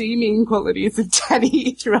the redeeming qualities of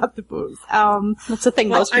Danny throughout the books. That's the thing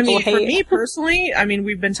most people hate. For me personally,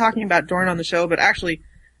 we've been talking about Dorn on the show, but actually,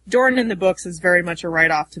 Dorn in the books is very much a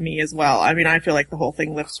write-off to me as well. I feel like the whole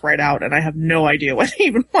thing lifts right out, and I have no idea why they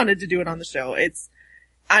even wanted to do it on the show.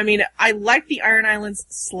 I like the Iron Islands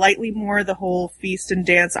slightly more, the whole Feast and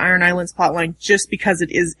Dance Iron Islands plotline, just because it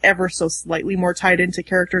is ever so slightly more tied into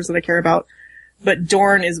characters that I care about. But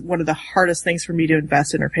Dorn is one of the hardest things for me to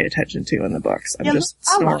invest in or pay attention to in the books. I'm just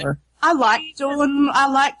slower. I like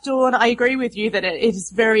Dawn. I agree with you that it is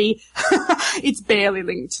very, it's barely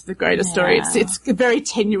linked to the greater story. It's a very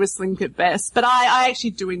tenuous link at best. But I actually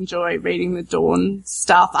do enjoy reading the Dawn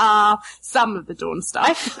stuff. Some of the Dawn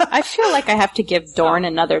stuff. I feel like I have to give Dorn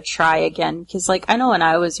another try again, because I know when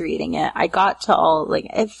I was reading it, I got to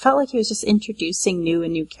it felt like he was just introducing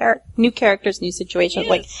new characters, new situations.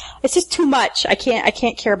 Yes. It's just too much. I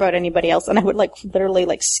can't care about anybody else, and I would literally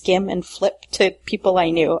skim and flip to people I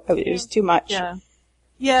knew. It was too much.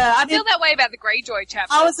 Yeah. I feel that way about the Greyjoy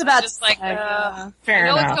chapter. I was about just to say, I Fair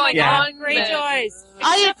know enough. what's going Yeah. on. Greyjoys.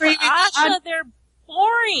 I agree with Asha, they're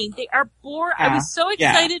boring. They are boring. I was so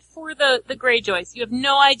excited for the Greyjoys. You have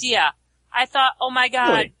no idea. I thought, oh my god,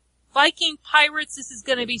 Really? Viking pirates, this is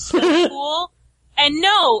gonna be so cool. And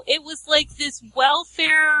no, it was this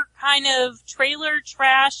welfare kind of trailer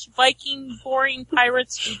trash Viking boring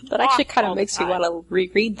pirates. That actually kind of makes me want to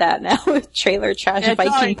reread that now. Trailer trash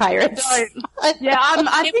Viking pirates. Yeah,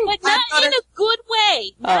 I think but not in a good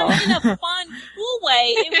way. Not in a fun, cool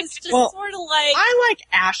way. It was just sort of I like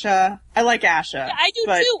Asha. Yeah, I do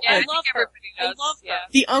too. Yeah, I I love think her. everybody I does. love her. Yeah.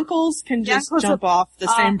 The uncles can just uncles jump off the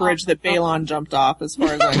same bridge that Balon jumped off, as far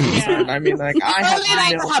as I'm concerned. I only that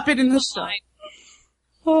have no... happened in the show.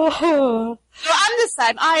 Oh. So I'm the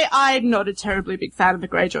same. I'm not a terribly big fan of the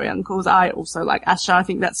Greyjoy uncles. I also like Asha. I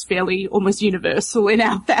think that's fairly almost universal in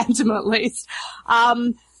our fandom, at least.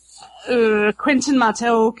 Quentin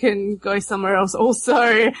Martell can go somewhere else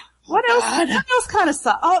also. What else kind of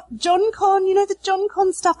stuff? Oh, John Con, the John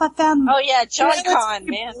Con stuff I found. Oh yeah, John that's Con,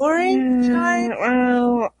 pretty man. boring.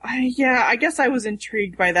 I guess I was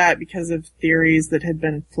intrigued by that because of theories that had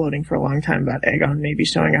been floating for a long time about Aegon maybe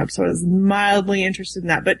showing up, so I was mildly interested in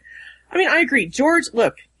that. But, I agree. George,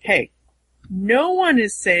 look, hey, no one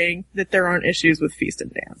is saying that there aren't issues with Feast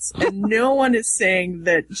and Dance. And no one is saying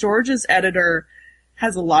that George's editor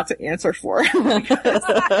has a lot to answer for.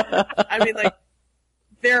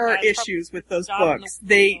 There are issues with those books.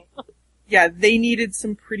 They needed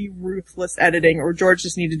some pretty ruthless editing, or George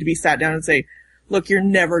just needed to be sat down and say, look, you're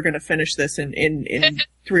never gonna finish this in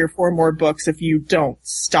 3 or 4 more books if you don't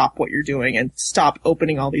stop what you're doing and stop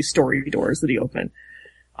opening all these story doors that he opened.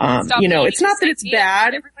 It's not that it's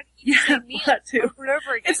bad. Yeah, that too. Over and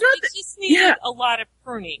over again. It's not it just needed a lot of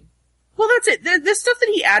pruning. Well, that's it. The stuff that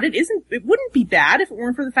he added it wouldn't be bad if it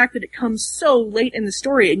weren't for the fact that it comes so late in the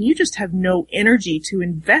story and you just have no energy to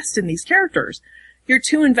invest in these characters. You're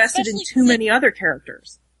too invested in too many other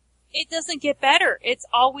characters. It doesn't get better. It's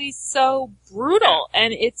always so brutal,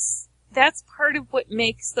 and that's part of what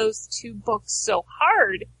makes those 2 books so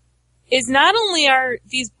hard, is not only are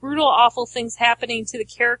these brutal, awful things happening to the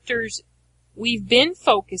characters we've been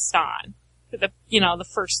focused on for the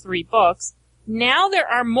first 3 books, now there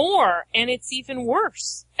are more, and it's even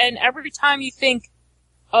worse. And every time you think,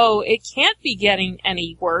 oh, it can't be getting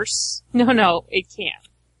any worse. No, it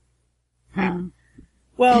can't.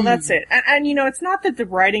 Well, that's it. And it's not that the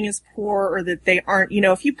writing is poor or that they aren't,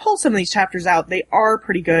 if you pull some of these chapters out, they are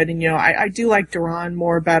pretty good. And, I do like Duran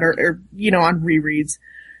better, on rereads.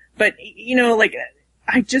 But,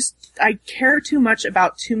 I care too much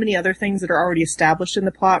about too many other things that are already established in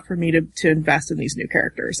the plot for me to invest in these new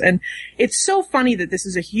characters. And it's so funny that this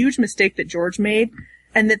is a huge mistake that George made,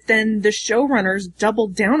 and that then the showrunners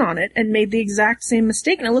doubled down on it and made the exact same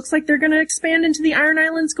mistake. And it looks like they're going to expand into the Iron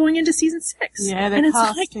Islands going into season 6. Yeah, they're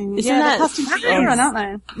casting. They're casting Showrun,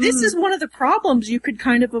 aren't they? This is one of the problems you could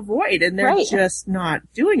kind of avoid, and they're just not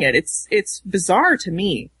doing it. It's bizarre to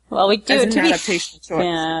me. Well, we do,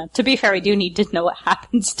 to be fair, we do need to know what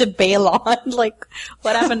happens to Balon.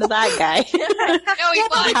 What happened to that guy?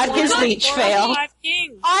 How'd his leech fail?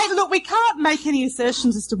 We can't make any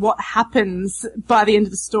assertions as to what happens by the end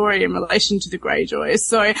of the story in relation to the Greyjoys.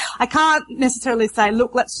 So I can't necessarily say,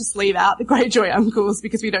 look, let's just leave out the Greyjoy uncles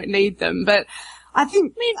because we don't need them. But I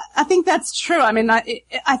think that's true. I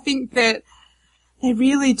think that They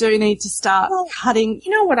really do need to start cutting.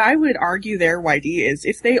 You know what I would argue there, YD, is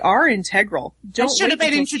if they are integral, They should have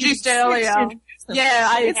been introduced earlier. Yeah,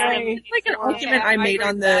 I agree. It's like an argument I made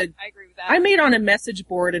on I agree with that. I made on a message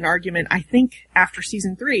board an argument, I think, after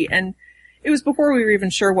season 3, and it was before we were even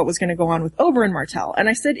sure what was going to go on with Oberyn Martell. And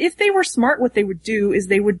I said, if they were smart, what they would do is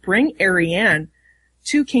they would bring Arianne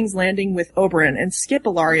to King's Landing with Oberyn and skip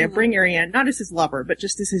Ilaria, bring Arianne, not as his lover, but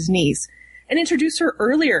just as his niece, and introduce her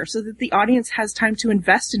earlier so that the audience has time to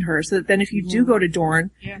invest in her, so that then if you do go to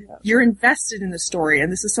Dorne, you're invested in the story,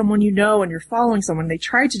 and this is someone you know, and you're following someone. They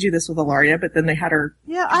tried to do this with Ilaria, but then they had her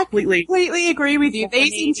I completely agree with you.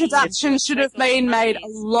 These introductions should have been made a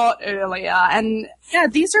lot earlier, and yeah,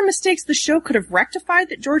 these are mistakes the show could have rectified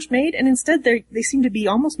that George made, and instead they seem to be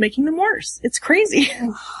almost making them worse. It's crazy.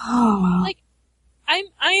 Like,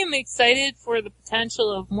 I am excited for the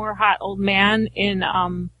potential of more hot old man in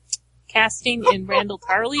casting in Randall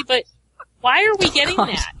Tarley, but why are we getting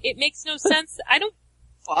that? It makes no sense.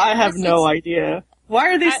 I have no idea.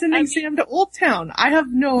 Why are they sending Sam to Old Town? I have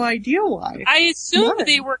no idea why. I assumed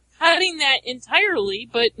they were cutting that entirely,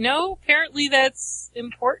 but no, apparently that's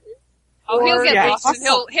important. Oh, he'll get lost and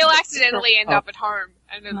also- he'll accidentally end up at home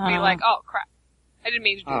and it'll be like, oh crap, I didn't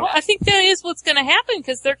mean to do Well, that. I think that is what's going to happen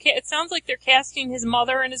because it sounds like they're casting his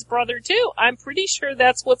mother and his brother too. I'm pretty sure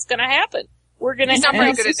that's what's going to happen. We're going to He's not very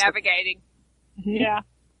have good at navigating. Yeah.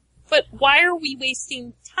 But why are we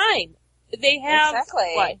wasting time? They have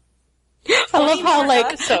Exactly. what? I love how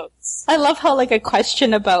episodes. I love how a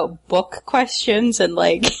question about book questions and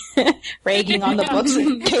ragging on the books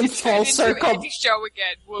came full circle. Into show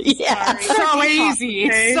again. Whoops, Yeah. sorry. so easy.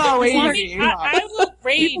 Okay. So I, easy. I will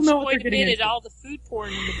rage People know what quite they're a getting bit at into. all the food porn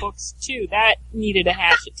in the books too. That needed a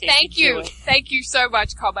hatchet taken Thank to you. it. Thank you so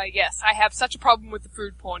much, Cobber. Yes, I have such a problem with the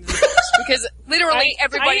food porn in the books because literally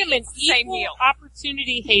everybody I am an eats the same equal meal.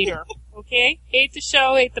 opportunity hater. Okay? Hate the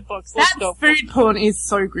show, hate the books. Let's That go. food porn is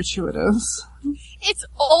so gratuitous. They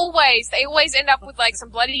always end up with some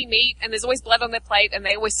bloody meat and there's always blood on their plate and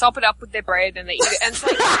they always sop it up with their bread and they eat it. And it's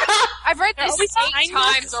like, I've read this always 8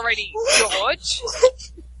 times already, George.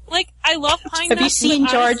 I love pine Have you nuts, seen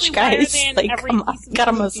but honestly, George, why are guys? they in every Come on, piece of got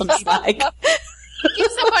him food some we eat? slack.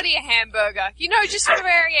 Give somebody a hamburger. Just for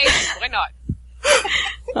variation. Why not?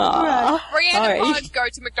 Aw. Brienne All and right. Pod go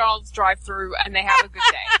to McDonald's drive-thru and they have a good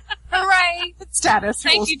day. Hooray! Status.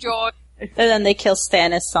 Thank you, George. And then they kill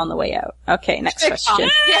Stannis on the way out. Okay, next question.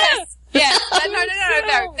 Yes. Yes.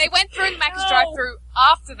 No. They went through the Macca's drive-thru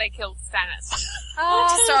after they killed Stannis.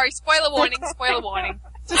 Sorry. Spoiler warning.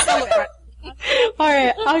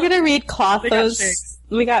 Alright, I'm gonna read Clotho's.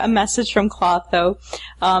 We got a message from Clotho.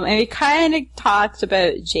 And we kind of talked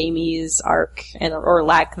about Jaime's arc, or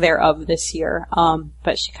lack thereof this year.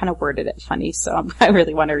 But she kind of worded it funny, so I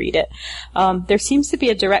really want to read it. There seems to be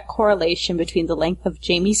a direct correlation between the length of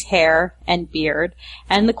Jaime's hair and beard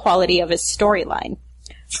and the quality of his storyline.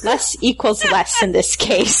 Less equals less in this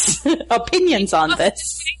case. Opinions on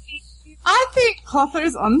this? I think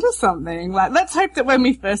Clotho's onto something. Let's hope that when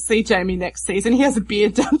we first see Jaime next season, he has a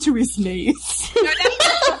beard down to his knees.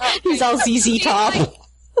 He's all ZZ Top. Original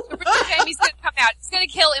Jaime's gonna come out. He's gonna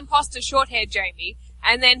kill imposter short-haired Jaime,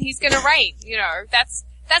 and then he's gonna reign. That's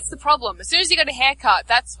the problem. As soon as he got a haircut,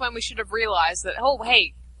 that's when we should have realized that, oh,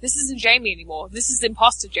 hey, this isn't Jaime anymore. This is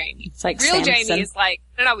imposter Jaime. It's like Real Samson. Jaime is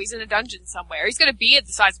no, he's in a dungeon somewhere. He's got a beard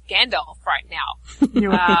the size of Gandalf right now. He's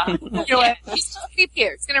gonna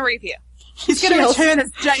reappear. It's gonna reappear. He's going to return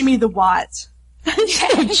as Jaime the White.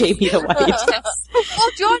 Jaime the White. Well,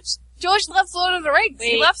 George loves Lord of the Rings.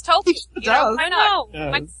 He Wait. loves Tolkien. He does. Why No,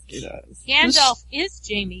 not? He does. Gandalf is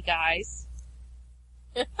Jaime, guys.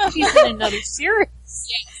 He's in another series.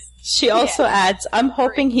 She also adds, I'm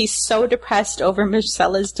hoping he's so depressed over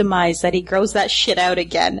Myrcella's demise that he grows that shit out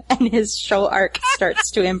again and his show arc starts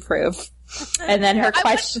to improve. And then her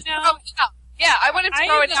question, I want him to I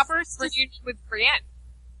grow am it the up first for to- reunion with Brienne.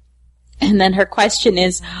 and then her question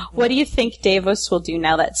is, what do you think Davos will do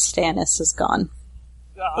now that Stannis is gone?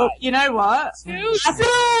 Oh, you know what?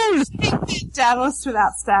 I think Davos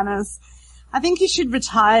without Stannis. I think he should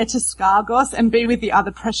retire to Skargos and be with the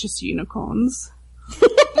other precious unicorns.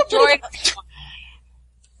 Enjoy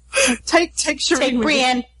Take Shireen Take with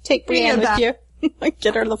Brienne. Take Brienne with back. you.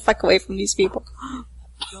 Get her the fuck away from these people.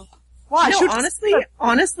 Why? No, Should-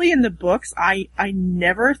 honestly, in the books, I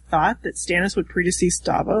never thought that Stannis would predecease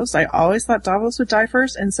Davos. I always thought Davos would die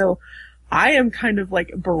first, and so I am kind of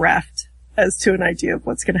bereft as to an idea of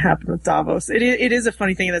what's going to happen with Davos. It is a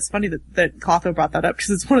funny thing, and it's funny that Clotho brought that up, because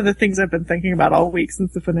it's one of the things I've been thinking about all week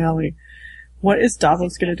since the finale. What is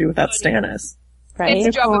Davos going to do without Stannis? Right? It's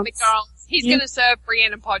a job at Unicorns. McDonald's. He's Yeah. gonna serve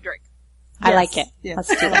Brienne and Podrick. I like it. Yes.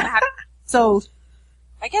 Let's do that. So,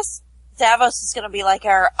 I guess Davos is going to be like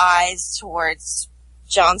our eyes towards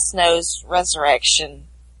Jon Snow's resurrection.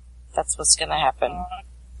 That's what's going to happen.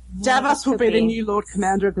 Davos will be the new Lord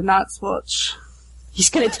Commander of the Night's Watch. He's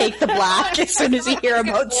gonna take the black as soon as he hears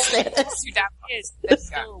about Stannis. That's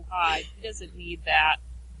so odd. He doesn't need that.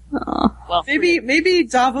 Oh. Well, Maybe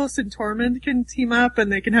Davos and Tormund can team up and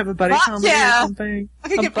they can have a buddy comedy or something.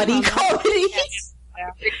 A buddy comedy.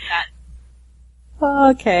 yeah.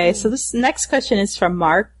 Okay, so this next question is from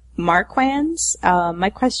Marquans. My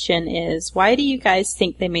question is, why do you guys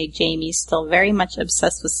think they made Jaime still very much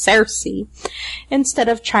obsessed with Cersei instead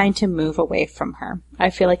of trying to move away from her?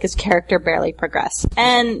 I feel like his character barely progressed.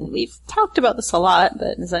 And we've talked about this a lot,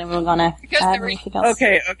 but is anyone gonna add anything else?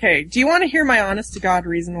 Okay. Do you want to hear my honest to God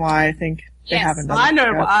reason why I think they haven't done it? I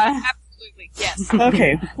know why. Absolutely, yes.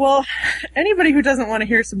 Okay, well, anybody who doesn't want to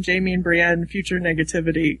hear some Jaime and Brienne future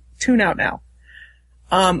negativity, tune out now.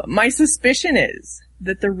 My suspicion is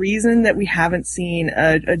that the reason that we haven't seen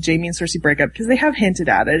a Jaime and Cersei breakup, because they have hinted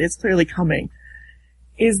at it, it's clearly coming,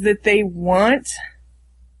 is that they want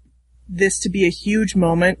this to be a huge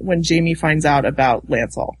moment when Jaime finds out about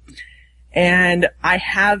Lancel. And I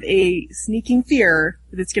have a sneaking fear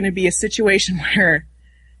that it's going to be a situation where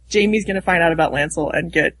Jaime's going to find out about Lancel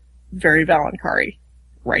and get very Valonqari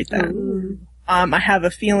right then. Ooh. I have a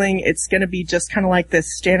feeling it's going to be just kind of like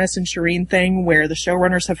this Stannis and Shireen thing where the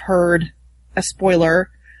showrunners have heard a spoiler,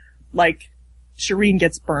 like Shireen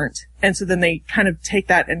gets burnt, and so then they kind of take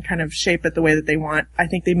that and kind of shape it the way that they want. I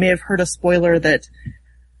think they may have heard a spoiler that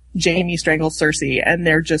Jaime strangles Cersei, and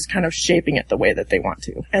they're just kind of shaping it the way that they want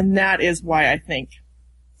to. And that is why I think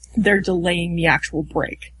they're delaying the actual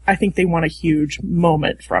break. I think they want a huge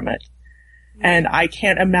moment from it. And I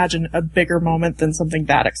can't imagine a bigger moment than something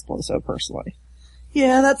that explosive, personally.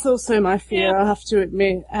 Yeah, that's also my fear, I have to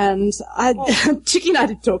admit. And Chicky and I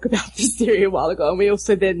did talk about this theory a while ago, and we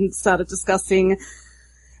also then started discussing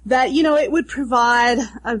that, you know, it would provide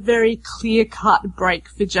a very clear-cut break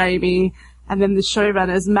for Jaime, and then the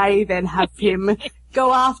showrunners may then have him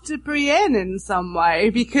go after Brienne in some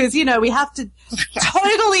way, because, you know, we have to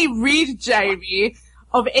totally rid Jaime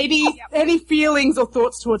of any feelings or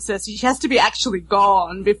thoughts towards Cersei. She has to be actually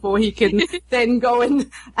gone before he can then go and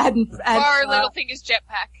Or Littlefinger's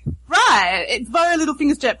jetpack. Right. Borrow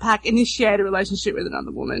Littlefinger's jetpack, initiate a relationship with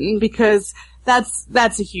another woman, because that's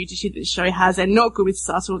a huge issue that the show has. They're not good with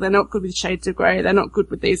subtle, they're not good with shades of grey, they're not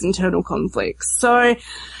good with these internal conflicts. So,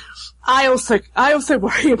 I also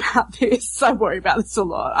worry about this. I worry about this a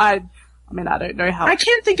lot. I mean, I don't know how. I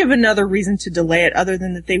can't think of another reason to delay it other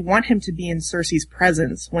than that they want him to be in Cersei's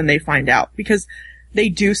presence when they find out, because they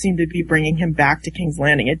do seem to be bringing him back to King's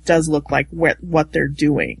Landing. It does look like what they're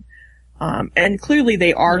doing. And clearly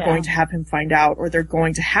they are going to have him find out, or they're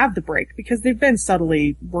going to have the break, because they've been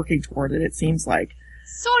subtly working toward it seems like.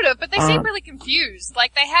 Sort of, but they seem really confused.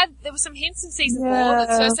 Like, there were some hints in season 4 that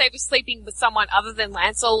Cersei was sleeping with someone other than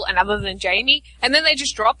Lancel and other than Jaime, and then they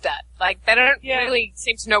just dropped that. Like, they don't really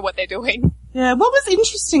seem to know what they're doing. Yeah, what was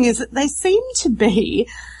interesting is that they seem to be,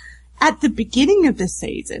 at the beginning of the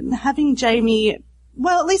season, having Jaime,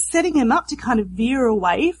 well, at least setting him up to kind of veer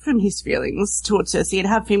away from his feelings towards Cersei and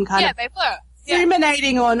have him kind of they were.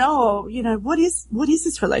 ruminating on, you know, what is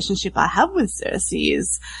this relationship I have with Cersei?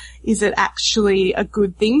 Is it actually a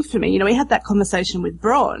good thing for me? You know, we had that conversation with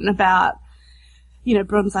Bronn about, you know,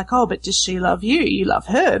 Bronn's like, oh, but does she love you? You love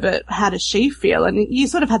her, but how does she feel? And you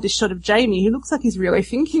sort of had this shot of Jaime who looks like he's really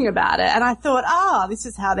thinking about it. And I thought, this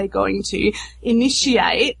is how they're going to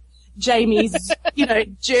initiate Jaime's, you know,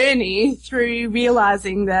 journey through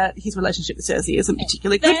realizing that his relationship with Cersei isn't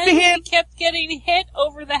particularly good for him. He kept getting hit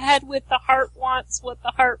over the head with the heart wants what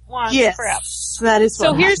the heart wants. Yes, crap. that is what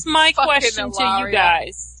So here's my Fucking question to you Ilaria.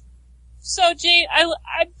 guys. So, Jane,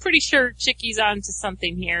 I'm pretty sure Chicky's onto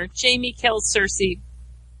something here. Jaime kills Cersei.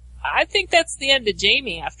 I think that's the end of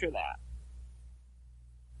Jaime after that.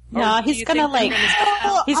 No, Or do he's you gonna think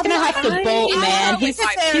like, he's gonna have to bolt, man.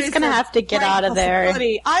 He's gonna have to get out of there.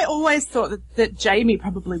 I always thought that Jaime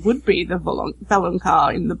probably would be the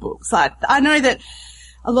Valonqar in the books. Like, I know that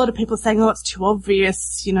a lot of people are saying, it's too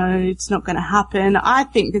obvious, you know, it's not going to happen. I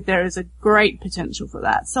think that there is a great potential for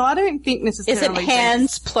that. So I don't think necessarily... Is it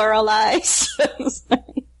hands pluralized?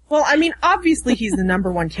 Well, I mean, obviously he's the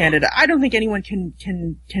number one candidate. I don't think anyone can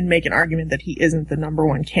make an argument that he isn't the number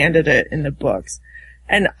one candidate in the books.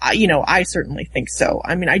 And, you know, I certainly think so.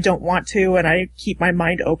 I mean, I don't want to, and I keep my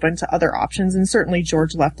mind open to other options, and certainly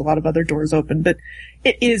George left a lot of other doors open, but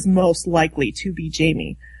it is most likely to be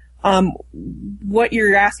Jaime. What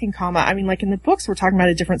you're asking, I mean, like in the books, we're talking about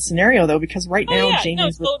a different scenario though, because right now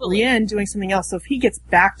Jaime's with Brienne doing something else. So if he gets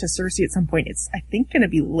back to Cersei at some point, it's, I think, gonna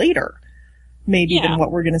be later. maybe than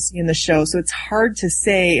what we're going to see in the show. So it's hard to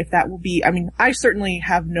say if that will be, I mean, I certainly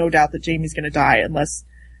have no doubt that Jamie's going to die unless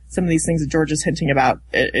some of these things that George is hinting about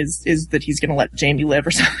is that he's going to let Jamie live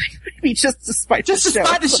or something. Maybe just despite the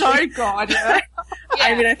show. God, yeah.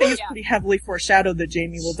 I mean, I think it's pretty heavily foreshadowed that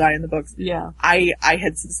Jamie will die in the books. Yeah. I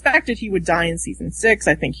had suspected he would die in season 6.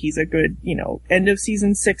 I think he's a good, end of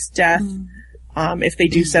season 6 death. If they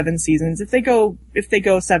do 7 seasons, if they go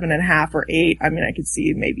 7.5 or 8, I mean, I could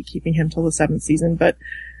see maybe keeping him till the 7th season, but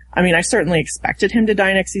I mean, I certainly expected him to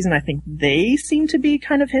die next season. I think they seem to be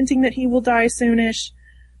kind of hinting that he will die soonish.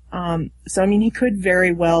 So I mean, he could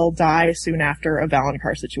very well die soon after a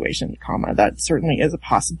Valonqar situation, that certainly is a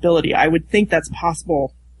possibility. I would think that's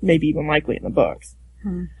possible, maybe even likely in the books.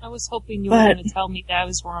 I was hoping you were going to tell me that I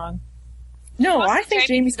was wrong. No, I think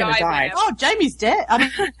Jamie's going to die. Oh, Jamie's dead. I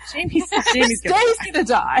mean, Jamie's going to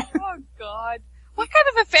die. Oh, God. What kind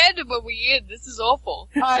of a fandom are we in? This is awful.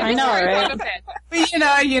 I know, right? But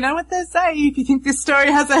you know what they say, if you think this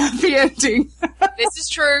story has a happy ending. This is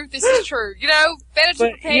true. Better to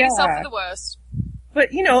prepare yourself for the worst. But,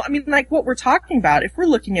 I mean, like what we're talking about, if we're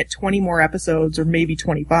looking at 20 more episodes or maybe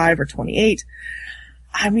 25 or 28,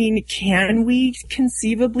 I mean, can we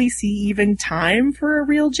conceivably see even time for a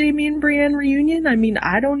real Jamie and Brienne reunion? I mean,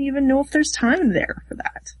 I don't even know if there's time there for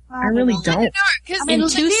that. I really don't. I don't know, because in 2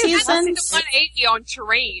 seasons, 180 on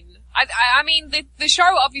Tareen. I mean, the show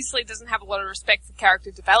obviously doesn't have a lot of respect for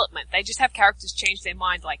character development. They just have characters change their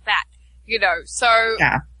mind like that, so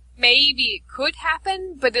maybe it could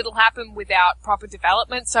happen, but it'll happen without proper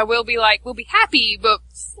development. So we'll be happy, but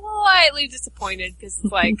slightly disappointed because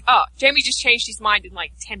it's like, oh, Jamie just changed his mind in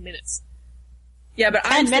like 10 minutes. Yeah, but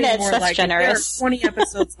I'm saying more that's like generous. if there are 20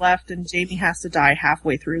 episodes left and Jamie has to die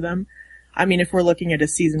halfway through them. I mean, if we're looking at a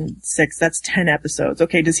season 6, that's 10 episodes.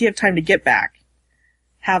 Okay, does he have time to get back,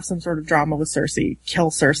 have some sort of drama with Cersei,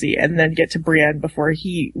 kill Cersei, and then get to Brienne before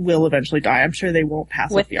he will eventually die? I'm sure they won't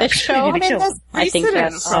pass up the opportunity to kill him. I think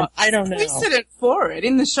that's I don't know. Precedent for it.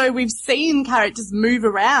 In the show, we've seen characters move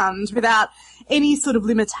around without any sort of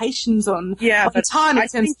limitations on the time in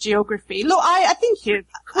terms of geography. Look, I think it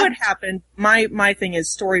could happen. My thing is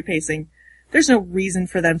story pacing. There's no reason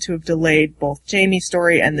for them to have delayed both Jamie's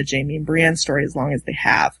story and the Jamie and Brienne story as long as they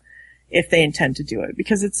have, if they intend to do it,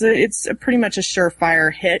 because it's a pretty much a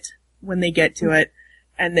surefire hit when they get to it,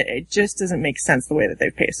 and it just doesn't make sense the way that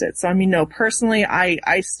they've paced it. So I mean, no, personally,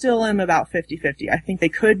 I still am about 50-50. I think they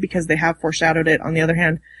could because they have foreshadowed it. On the other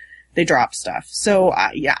hand, they drop stuff. So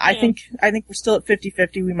I think we're still at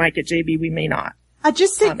 50-50. We might get JB, we may not. I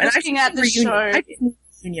just think looking at the show,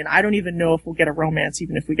 I don't even know if we'll get a romance,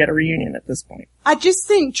 even if we get a reunion at this point. I just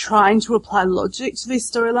think trying to apply logic to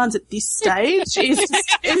these storylines at this stage is just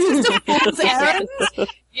a fool's errand.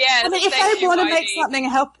 Yeah, I mean, if they want to make something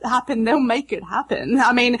happen, they'll make it happen.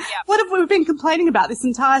 I mean, what have we been complaining about this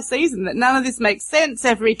entire season? That none of this makes sense.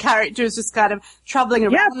 Every character is just kind of traveling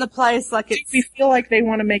around the place like it's... We feel like they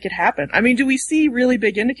want to make it happen. I mean, do we see really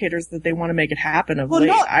big indicators that they want to make it happen of late?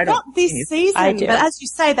 Not this season, but as you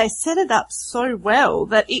say, they set it up so well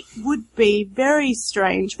that it would be very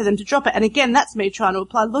strange for them to drop it. And again, that's me trying to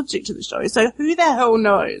apply logic to the show. So who the hell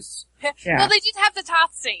knows? Yeah. Well, they did have the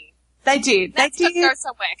Tarth scene. They did. That's got to go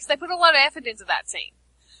somewhere, because they put a lot of effort into that scene.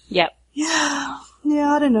 Yep. Yeah,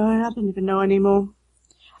 I don't know. I don't even know anymore.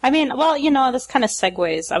 I mean, well, this kind of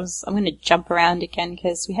segues. I'm going to jump around again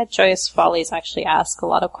because we had Joyous Follies actually ask a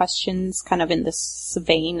lot of questions kind of in this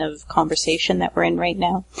vein of conversation that we're in right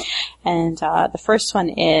now. And the first one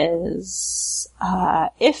is,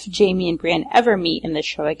 if Jamie and Brienne ever meet in the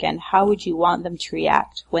show again, how would you want them to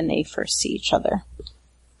react when they first see each other?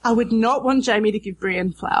 I would not want Jamie to give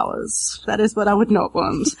Brienne flowers. That is what I would not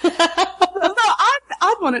want. No,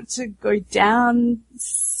 I'd want it to go down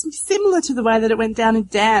similar to the way that it went down in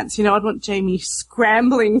Dance. I'd want Jamie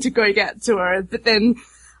scrambling to go get to her, but then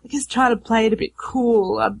I guess trying to play it a bit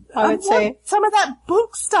cool. I would say some of that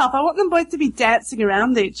book stuff. I want them both to be dancing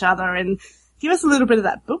around each other and give us a little bit of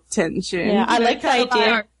that book tension. Yeah, I like the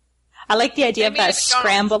idea. I like the idea of that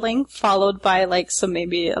scrambling followed by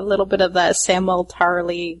maybe a little bit of that Samuel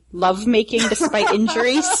Tarly lovemaking despite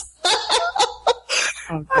injuries.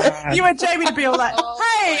 Oh, God. You want Jamie to be all like,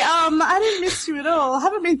 hey, I didn't miss you at all. I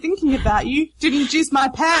haven't been thinking about you. Didn't juice my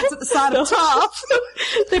pants at the side of Tarth.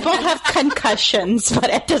 They both have concussions, but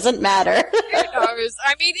it doesn't matter. Who knows?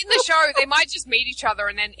 I mean, in the show, they might just meet each other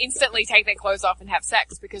and then instantly take their clothes off and have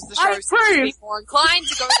sex because the show seems to be more inclined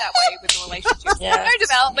to go that way with the relationship. Yeah. No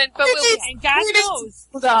development, but and God knows.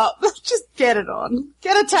 Just get it on.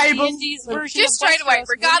 Get a table. Just straight away,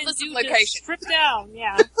 regardless of location. Strip down,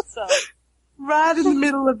 yeah. So. Right in the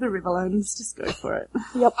middle of the Riverlands. Just go for it.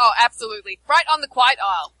 Oh, absolutely. Right on the Quiet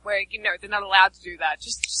Isle, where, they're not allowed to do that.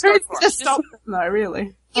 Just go for it. Just stop them though,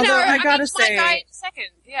 really. Although I mean, gotta my say, guy in a second,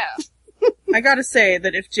 yeah. I gotta say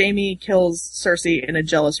that if Jaime kills Cersei in a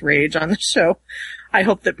jealous rage on the show, I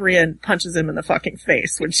hope that Brienne punches him in the fucking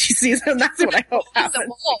face when she sees him. That's what I hope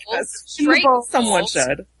happens. Because Straight someone balls.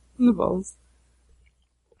 should. In the balls.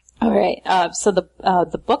 All right. So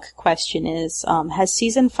the book question is: has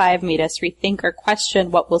season 5 made us rethink or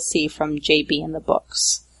question what we'll see from JB in the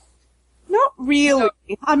books? Not really.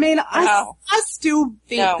 I mean, No. I still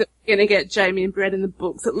think No. that we're going to get Jaime and Brienne in the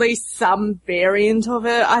books, at least some variant of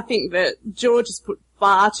it. I think that George has put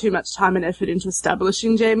far too much time and effort into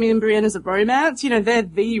establishing Jaime and Brienne as a romance. They're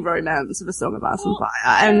the romance of A Song of Ice and Fire.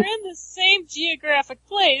 And They're in the same geographic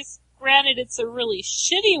place. Granted, it's a really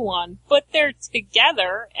shitty one, but they're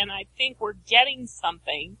together, and I think we're getting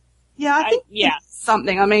something. yeah, I think yeah. it's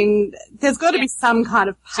something. I mean, there's got to be some kind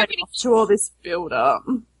of payoff to all this build-up.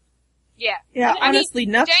 Yeah. Yeah, I mean, honestly,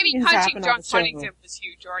 nothing Jamie has punching happened John on the show. Connington was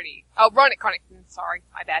huge already. Oh, Ronick Connington, sorry,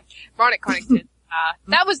 my bad. Ronick Connington.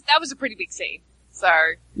 That was a pretty big scene. So,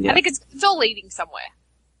 Yeah. I think it's all leading somewhere.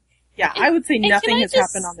 Yeah, I would say and nothing can I has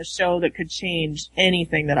just- happened on the show that could change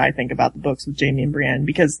anything that I think about the books with Jaime and Brienne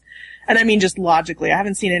because, and I mean just logically, I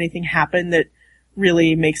haven't seen anything happen that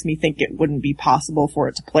really makes me think it wouldn't be possible for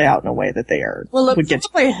it to play out in a way that they are, Well, would get to.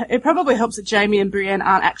 it probably helps that Jaime and Brienne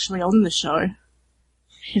aren't actually on the show.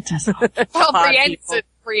 It doesn't. Well, Hard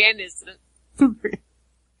Brienne isn't.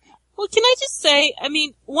 Well, can I just say, I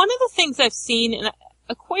mean, one of the things I've seen and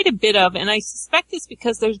quite a bit of, and I suspect it's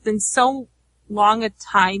because there's been so long a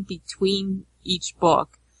time between each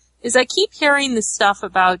book, is I keep hearing this stuff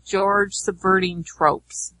about George subverting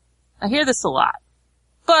tropes. I hear this a lot.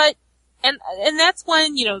 But, and that's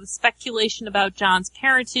when, the speculation about John's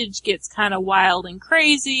parentage gets kind of wild and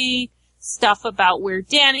crazy, stuff about where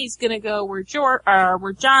Dany's gonna go, where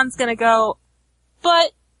John's gonna go.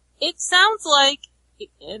 But it sounds like,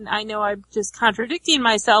 and I know I'm just contradicting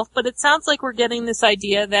myself, but it sounds like we're getting this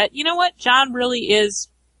idea that, you know what, John really is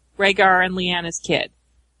Rhaegar and Lyanna's kid.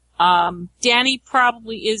 Dany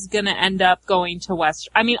probably is gonna end up going to West.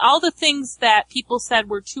 I mean, all the things that people said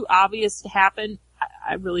were too obvious to happen,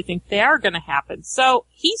 I really think they are gonna happen. So,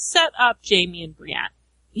 he set up Jaime and Brienne.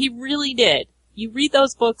 He really did. You read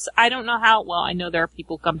those books, I don't know how, well, I know there are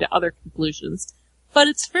people who come to other conclusions, but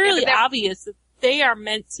it's fairly obvious that they are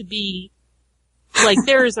meant to be, like,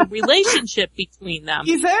 there is a relationship between them.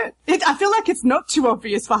 Is it? I feel like it's not too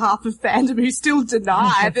obvious for half of fandom who still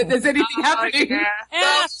deny that there's anything happening. Yeah.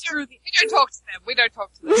 Yeah, true. We don't talk to them. We don't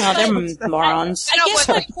talk to them. No, they're morons.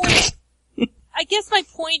 I guess my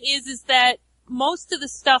point is that most of the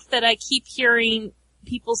stuff that I keep hearing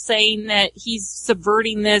people saying that he's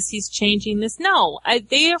subverting this, he's changing this,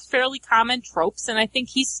 they are fairly common tropes, and I think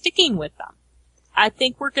he's sticking with them. I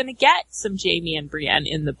think we're gonna get some Jaime and Brienne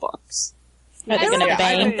in the books. Are they gonna I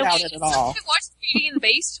bang? don't doubt it at all. Have you watched Beauty and the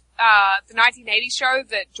Beast, the 1980s show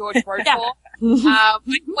that George wrote Yeah. for?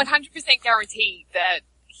 100% guaranteed that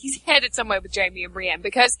he's headed somewhere with Jaime and Brienne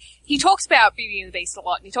because he talks about Beauty and the Beast a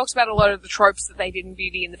lot, and he talks about a lot of the tropes that they did in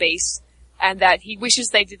Beauty and the Beast, and that he wishes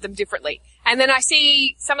they did them differently. And then I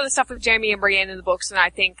see some of the stuff with Jaime and Brienne in the books, and I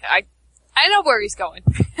think I know where he's going.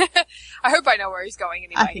 I hope I know where he's going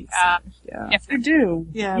anyway. I think so. Yeah. You Definitely. do.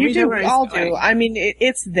 Yeah, you we do. know where We he's all going. do. I mean,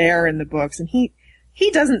 it's there in the books, and he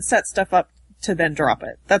doesn't set stuff up to then drop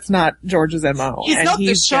it. That's not George's MO. He's and not the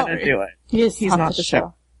he's show. gonna do it. He's not the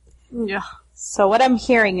show. Yeah. So what I'm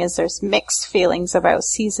hearing is there's mixed feelings about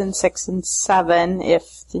season 6 and 7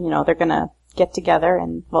 if, they're gonna get together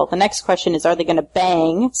and, well, the next question is, are they gonna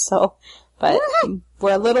bang? So, but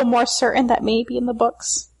we're a little more certain that maybe in the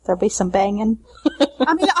books there'll be some banging.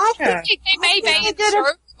 I mean, I Yeah. think They may bang in the get show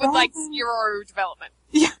a with like bang. zero development.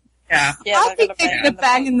 Yeah. Yeah, I think they're they're gonna going to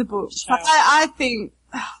bang in the books. show. I think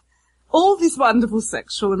all this wonderful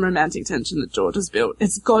sexual and romantic tension that George has built,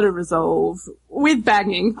 it's got to resolve with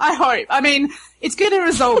banging. I hope. I mean, it's going to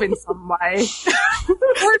resolve in some way.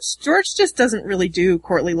 George just doesn't really do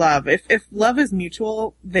courtly love. If love is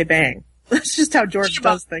mutual, they bang. That's just how George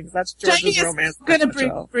does things. That's Jaime George's is romance. going to in the bring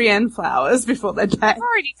show. Brienne flowers before they bang. They've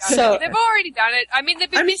already done So- it. They've already done it. I mean, they've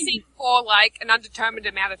been missing for like an undetermined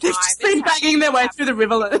amount of time. They've just been banging their way through the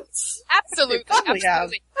riverlands. Absolutely, Probably have.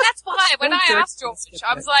 absolutely. That's why when I George asked George,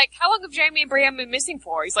 I was like, "How long have Jaime and Brienne been missing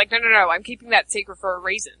for?" He's like, "No, I'm keeping that secret for a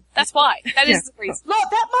reason." That's why. That is the reason. Look,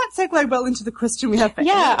 that might segue well into the question we have for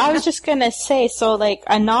Yeah, Ellen. I was just gonna say, so like,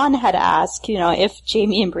 Anon had asked, if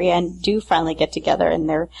Jaime and Brienne do finally get together and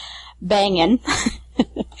they're banging,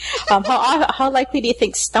 how likely do you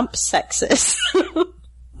think stump sex is?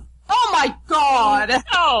 Oh my god!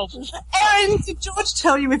 Oh, Erin, did George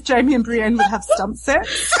tell you if Jamie and Brienne would have stump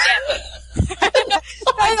sex? I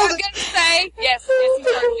was going to say, yes, he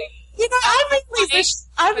totally. You know,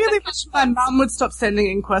 I really wish my mum would stop sending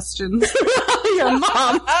in questions. Your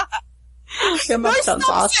mom. Your mom No sounds stump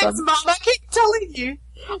awesome. sex, Mum, I keep telling you.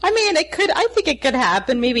 I mean, I think it could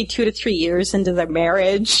happen maybe 2 to 3 years into their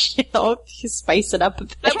marriage. You know, you spice it up a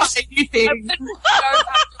bit. That's a new thing.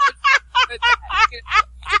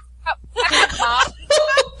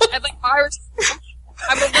 I'd like Irish.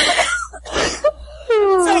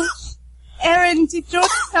 So, Erin, did George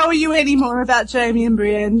tell you any more about Jamie and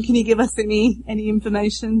Brienne? Can you give us any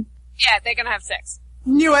information? Yeah, they're gonna have sex.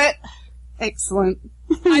 Knew it. Excellent.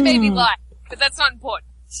 I may be lying, but that's not important.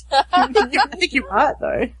 I think you're right,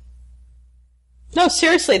 though. No,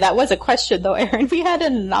 seriously, that was a question though, Erin. We had a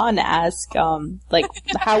non ask, like,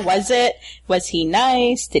 how was it? Was he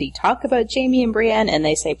nice? Did he talk about Jamie and Brienne? And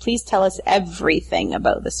they say, please tell us everything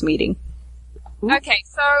about this meeting. Okay,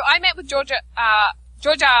 so I met with George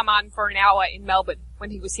R. Martin for an hour in Melbourne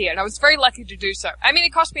when he was here, and I was very lucky to do so. I mean,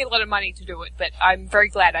 it cost me a lot of money to do it, but I'm very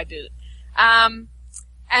glad I did it.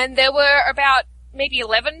 And there were about maybe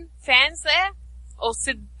 11 fans there, all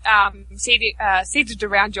seated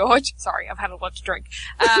around George. Sorry, I've had a lot to drink.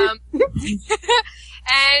 And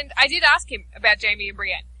I did ask him about Jamie and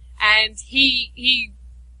Brienne, and he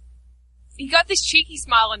got this cheeky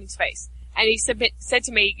smile on his face, and he said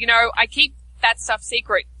to me, you know, I keep that stuff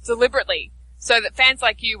secret deliberately so that fans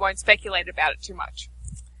like you won't speculate about it too much.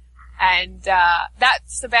 And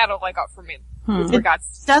that's about all I got from him with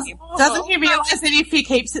regards to him. Doesn't he realise that if he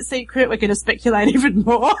keeps it secret, we're going to speculate even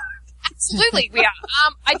more? Absolutely, we are.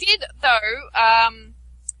 I did, though,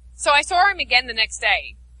 so I saw him again the next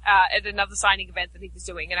day, at another signing event that he was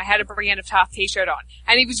doing, and I had a Brienne of Tarth t-shirt on,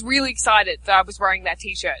 and he was really excited that I was wearing that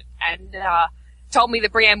t-shirt, and, told me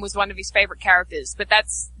that Brienne was one of his favourite characters, but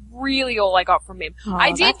that's really all I got from him.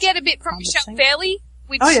 I did get a bit from Michelle Fairley,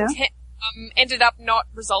 which ended up not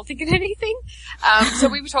resulting in anything. So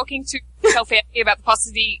we were talking to Michelle Fairley about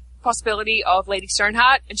the possibility of Lady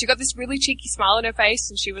Stoneheart, and she got this really cheeky smile on her face,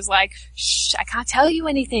 and she was like, shh, I can't tell you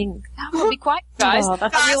anything. No, be quiet, guys. Oh,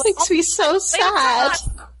 that makes me so sad.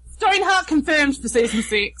 Stoneheart confirmed for season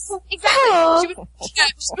 6. Exactly. Oh.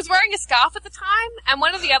 She was wearing a scarf at the time, and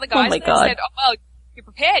one of the other guys there said, oh, well, you're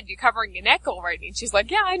prepared, you're covering your neck already. And she's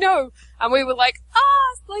like, yeah, I know. And we were like,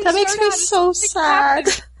 Lady That makes me Stoneheart, so sad.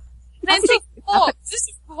 And then season 4, this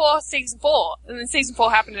is before season 4, and then season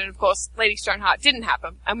 4 happened, and of course, Lady Stoneheart didn't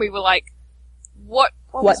happen, and we were like, what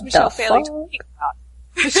was Michelle Fairley talking about?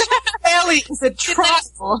 Michelle Fairley is a trap.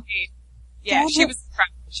 Yeah, she was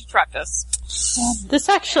trapped. She trapped us. This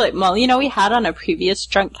actually, well, you know, we had on a previous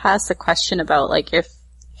Drunk Cast a question about, like, if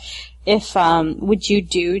would you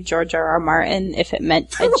do George R. R. Martin if it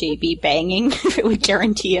meant a JB banging, if it would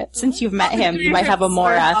guarantee it? Since you've met him, you might have a more,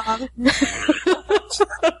 I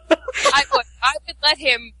would let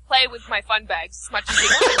him play with my fun bags as much as he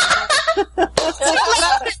wanted.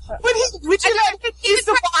 Would you let him use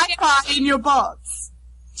the Wi-Fi in your box?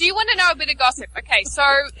 Do you want to know a bit of gossip? Okay, so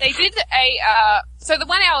they did so the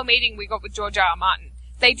 1 hour meeting we got with George R. R. Martin,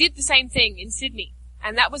 they did the same thing in Sydney,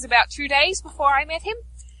 and that was about 2 days before I met him.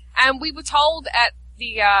 And we were told at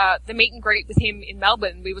the meet and greet with him in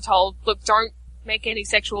Melbourne, we were told, look, don't make any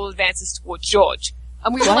sexual advances towards George.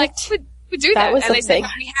 And we were like, we do that. Was and they said,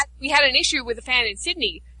 thing. we had an issue with a fan in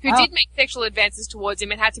Sydney who did make sexual advances towards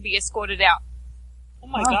him and had to be escorted out. oh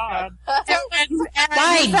my god.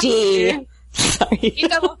 Bye, D. Sorry. It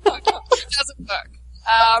doesn't work. It doesn't work.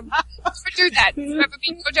 Don't do that. Remember,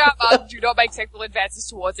 being George R. R. Martin, do not make sexual advances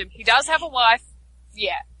towards him. He does have a wife.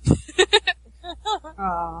 Yeah.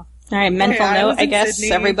 All right, mental note, I guess,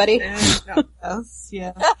 Sydney, everybody. Yes,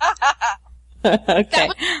 yeah. Okay. That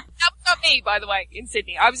was not me, by the way, in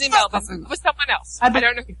Sydney. I was in Melbourne. It was someone else. I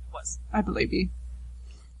don't know who it was. I believe you.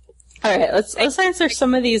 All right, let's answer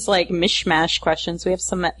some of these, like, mishmash questions. We have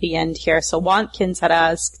some at the end here. So Watkins had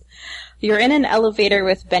asked, you're in an elevator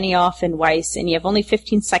with Benioff and Weiss, and you have only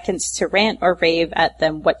 15 seconds to rant or rave at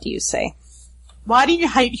them. What do you say? Why do you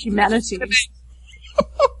hate humanity?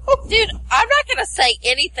 Dude, I'm not gonna say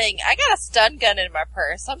anything. I got a stun gun in my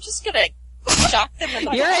purse. I'm just gonna shock them in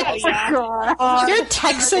the You're a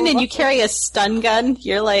Texan and you carry a stun gun.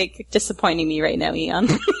 You're, like, disappointing me right now, Ian.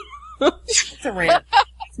 It's a rant.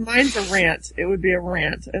 Mine's a rant. It would be a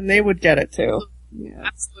rant, and they would get it too. Yeah.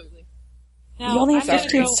 Absolutely. Now, You only have I'm gonna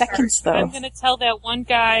 15 go seconds, first. though. I'm going to tell that one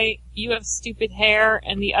guy, you have stupid hair,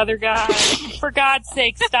 and the other guy, for God's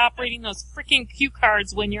sake, stop reading those freaking cue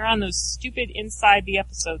cards when you're on those stupid inside the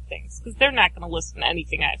episode things, because they're not going to listen to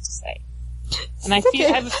anything I have to say. And I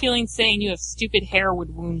have a feeling saying you have stupid hair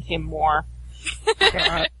would wound him more.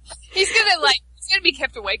 He's gonna be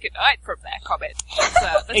kept awake at night from that comment.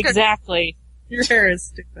 That's Exactly. Your hair is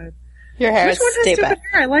stupid. Your hair Which is one has stupid. stupid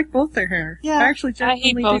hair? I like both their hair. Yeah. I actually I hate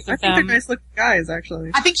genuinely both do. I of think they're them. nice looking guys,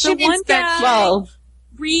 actually. I think she The one means that. guy Well,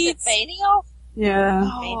 reads. Benioff? Yeah.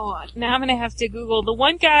 Oh, now I'm gonna have to Google. The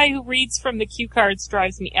one guy who reads from the cue cards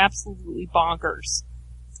drives me absolutely bonkers.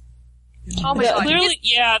 Oh my god. Literally,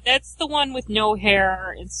 yeah, that's the one with no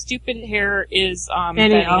hair, and stupid hair is, Benioff.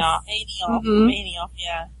 Benioff. Benioff. Mhm. Benioff,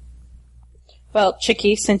 yeah. well,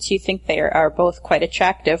 Chicky, since you think they are both quite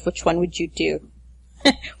attractive, which one would you do?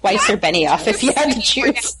 Weiss or Benioff, if you had to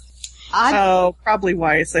choose? Oh, probably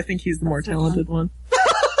Weiss. I think he's the more talented one.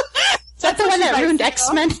 Is that the one that ruined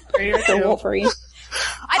X-Men? Right, The Wolverine. Look,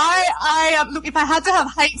 if I had to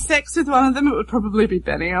have hate sex with one of them, it would probably be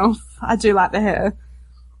Benioff. I do like the hair.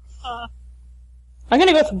 I'm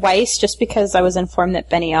gonna go with Weiss just because I was informed that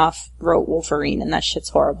Benioff wrote Wolverine and that shit's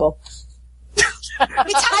horrible.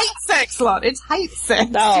 It's hate sex, lot. It's hate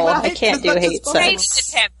sex. No, You I hate can't as do much as hate He made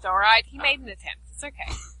sex. an attempt, alright? He made an attempt. It's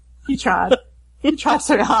okay. You tried. You tried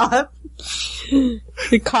so hard.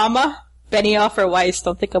 The comma? Benioff or Weiss?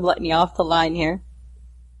 Don't think I'm letting you off the line here.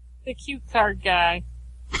 The cue card guy.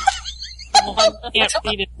 The one who can't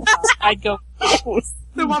read it. I'd go.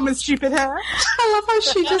 The one with stupid hair. I love how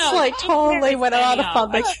she just No, totally went off Benioff.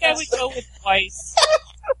 on I the think I would go with Weiss.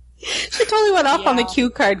 she totally went off on the Yeah. cue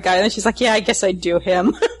card guy, and then she's like, "Yeah, I guess I'd do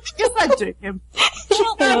him." Yes, I do him.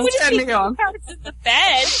 Well, I wouldn't Turn be me on. cards in the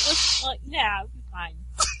bed. It was like, nah, it'd be fine.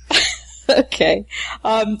 Okay.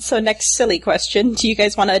 So next silly question: do you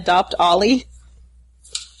guys want to adopt Ollie?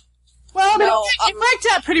 Well, I mean, No, it worked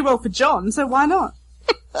out pretty well for John, so why not?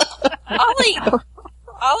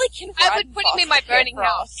 Ollie can I ride would put him in my foster burning care for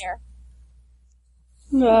all house. care.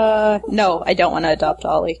 No, I don't want to adopt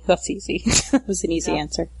Ollie. That's easy. That was an easy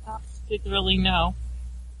answer. Didn't really know.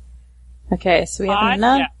 Okay, so we have Odd,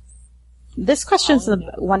 another. yeah. This question's Oh,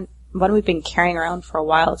 the one we've been carrying around for a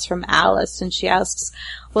while. It's from Alice, and she asks,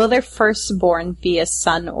 will their firstborn be a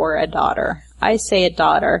son or a daughter? I say a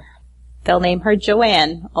daughter. They'll name her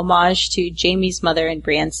Joanne, homage to Jamie's mother and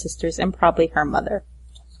Brienne's sisters, and probably her mother.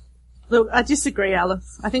 Look, I disagree,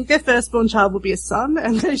 Alice. I think their firstborn child will be a son,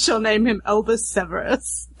 and they shall name him Elvis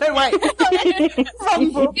Severus. No, wait.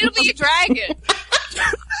 Wrong book. It'll be a dragon.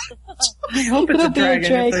 I hope it's It'll a be a dragon. If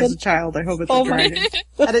dragon. there's a child, I hope it's Oh a my- dragon.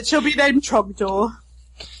 And it shall be named Trogdor.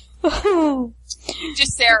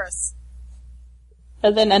 Jaceres.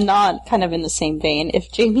 And then Anon, kind of in the same vein,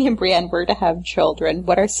 if Jamie and Brienne were to have children,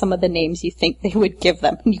 what are some of the names you think they would give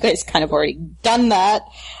them? You guys kind of already done that.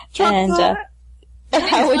 And,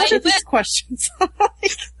 how would What you are these questions?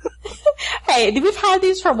 Hey, we've had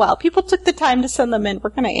these for a while. People took the time to send them in. We're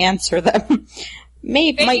going to answer them.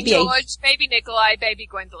 Baby Might be George, baby Nikolai, baby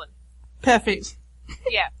Gwendolyn. Perfect.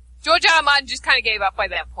 Yeah. George R. R. Martin just kind of gave up by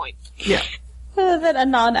that point. Yeah. Then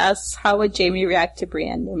Anon asks, how would Jamie react to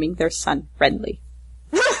Brienne naming their son Renly?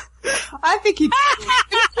 I think he'd do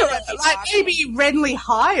it. Like, maybe Renly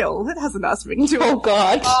Heil. That has a nice ring to it. Oh,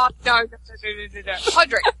 God. Oh, no.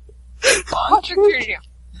 Podrick. Podrick Jr.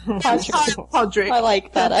 Podrick. I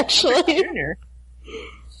like that, actually. Junior.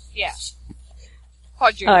 Yeah.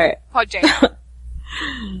 Pod Jr. All right. Pod Jr.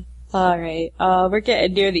 All right. We're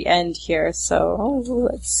getting near the end here, so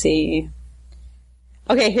let's see.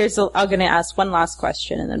 Okay, I'm going to ask one last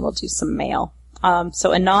question, and then we'll do some mail.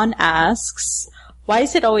 So Anon asks, why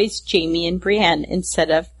is it always Jamie and Brienne instead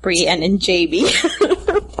of Brienne and Jamie?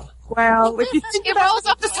 Well, if you think It rolls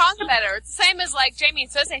off the tongue better. It's the same as like Jamie and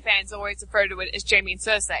Cersei fans always refer to it as Jamie and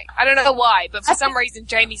Cersei. I don't know why, but for some reason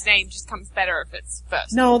Jamie's name just comes better if it's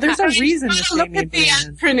first. No, there's a reason to look Jamie at and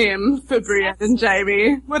the Brienne. acronym for Brienne and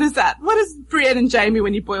Jamie. What is that? What is Brienne and Jamie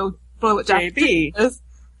when you boil it down? JB.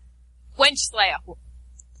 Wench Slayer.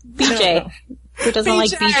 BJ. Who doesn't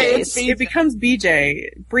like BJs? It becomes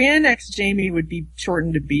BJ. Brienne x Jamie would be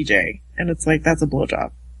shortened to BJ. And it's like, that's a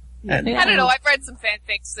blowjob. And I don't know, I've read some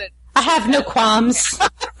fanfics that I have no qualms.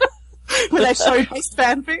 Where they show based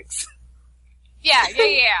fanfics. yeah.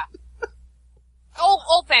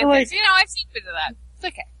 All fanfics. Like- You know, I've seen a bit of that. It's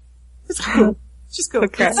okay. It's cool. Just cool.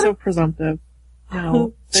 that's so presumptive.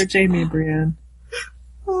 No, they're Jamie and Brienne.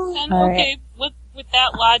 And All okay, with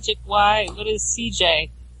that logic, what is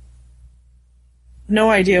CJ? No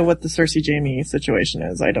idea what the Cersei Jamie situation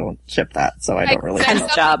is. I don't ship that, so I don't really Kind know.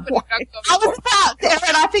 of job. I was about,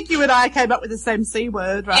 Erin, I think you and I came up with the same C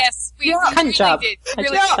word, right? Yes, we Cunt really job. did. I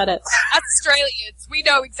Really, just said it. us Australians, we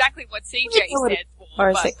know exactly what CJ stands for. Or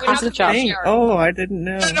is but it we're not cunt job? Dang. sure. Oh, I didn't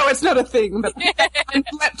know. No, it's not a thing, but I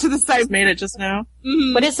leapt to the same. Just made it just now.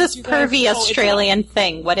 What is this You guys pervy know it's Australian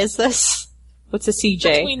thing? What is this? What's a CJ?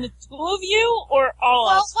 Between the two of you or all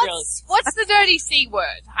Well, Australians? what's the dirty C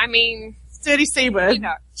word? I mean, Dirty C word. you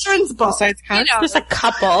know, Sharon's boss. Besides you cunt. know, There's a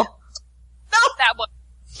couple. that one.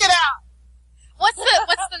 Get out! What's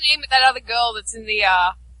the name of that other girl that's in the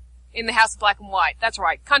House of Black and White? That's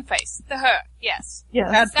right, Cuntface. Her, yes. Yes.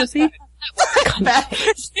 Bad That's pussy. Bad.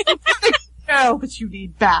 Girl, but you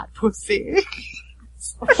need bad pussy.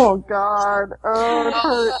 Oh God. Oh, it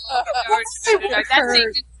hurts. No, that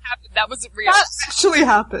scene didn't happen. That wasn't real. That actually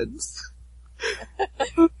happened.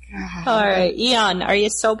 All right, Eon, are you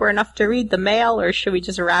sober enough to read the mail, or should we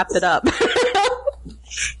just wrap it up?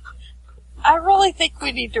 I really think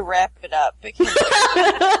we need to wrap it up because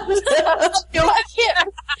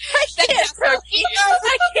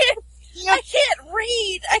I can't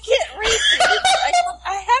read.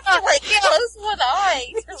 I have to close one eye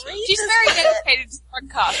to read. She's very dedicated to the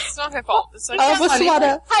podcast. It's not her fault. It's not I just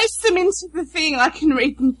wanna. Paste them into the thing. I can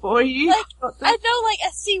read them for you. I know, I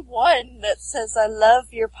see one that says, "I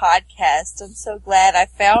love your podcast. I'm so glad I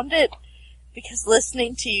found it because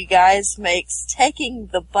listening to you guys makes taking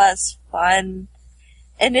the bus fun.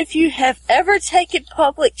 And if you have ever taken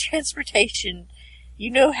public transportation,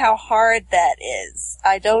 you know how hard that is.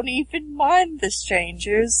 I don't even mind the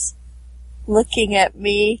strangers looking at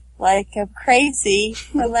me like I'm crazy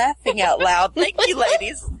or laughing out loud." Thank you,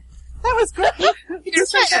 ladies. That was great.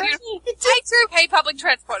 I too pay public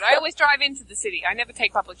transport. I always drive into the city. I never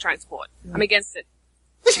take public transport. I'm against it.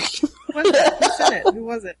 Who said it? Who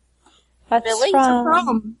was it? That's Billy?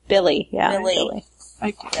 from Billy. Yeah, Billy.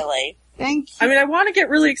 Okay. Really. Thank you. I mean, I want to get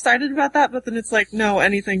really excited about that, but then it's like, no,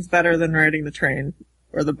 anything's better than riding the train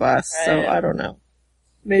or the bus. So Right. I don't know.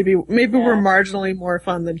 Maybe we're marginally more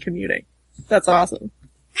fun than commuting. That's awesome.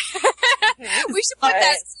 We should put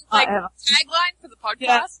that as, tagline for the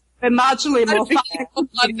podcast. They're marginally more fun.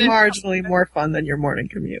 London. Marginally more fun than your morning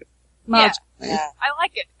commute. Marginally. Yeah. I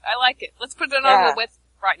like it. Let's put it on Yeah. the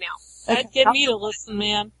website right now. That'd get me to listen,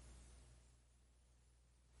 man.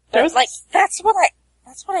 But, that's what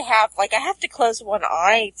I have. I have to close one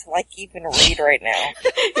eye to, even read right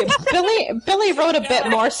now. Billy wrote a bit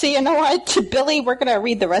more, so you know what? Billy, we're gonna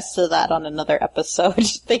read the rest of that on another episode.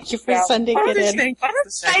 Thank you for Yeah. sending it in.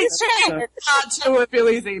 To a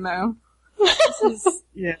Billy's email.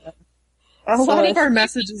 Yeah. A lot of our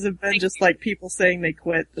messages have been just people saying they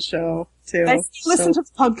quit the show too. They listen So to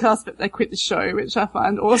the podcast, but they quit the show, which I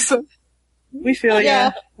find awesome. we feel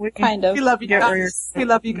Yeah, we kind of. We love you Get where guys. We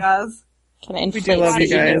love you guys. Can inflate We do love you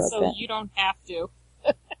the ego guys. a So bit. you don't have to.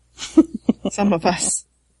 some of us.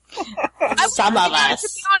 Some of To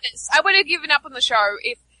us. be honest, I would have given up on the show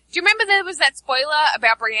if. Do you remember there was that spoiler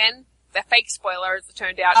about Brienne? The fake spoiler, as it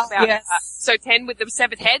turned out, about yes. So 10 with the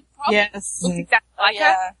severed head. Probably Yes. looked exactly like her.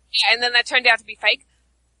 Yeah, and then that turned out to be fake.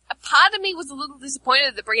 A part of me was a little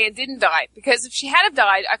disappointed that Brienne didn't die, because if she had have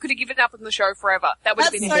died, I could have given up on the show forever. That would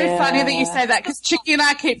have That's been so it. funny that you say that, because Chicky and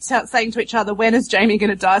I keep saying to each other, when is Jamie going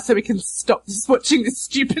to die so we can stop just watching this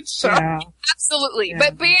stupid show? Yeah. Absolutely. Yeah.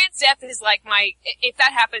 But Brienne's death is if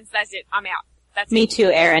that happens, that's it. I'm out. That's Me it. too,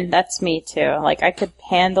 Aaron. That's me too. I could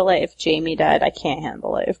handle it if Jamie died. I can't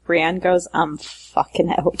handle it. If Brienne goes, I'm fucking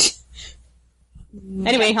out.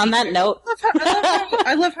 Anyway, on that note,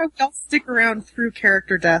 I love how we all stick around through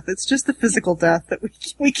character death. It's just the physical death that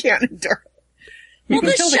we can't endure. You Well, can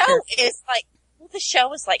the kill the show character. is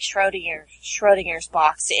like Schrodinger's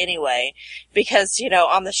box anyway, because,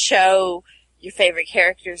 on the show, your favorite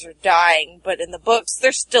characters are dying, but in the books,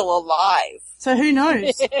 they're still alive. So who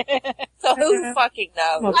knows? So who fucking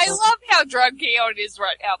knows? I love how drunk Eon is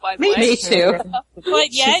right now, by the way. me too.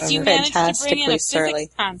 But yet, you managed to bring in a Fantastically surly.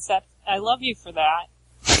 physics concept. I love you for that.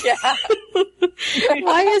 Yeah.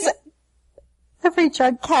 Why is every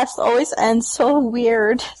drug cast always ends so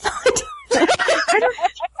weird?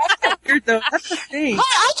 Weird though. That's the thing.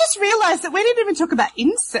 I just realised that we didn't even talk about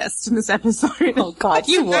incest in this episode. Oh God,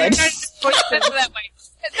 you would. that way.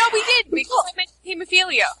 No, we did, because I mentioned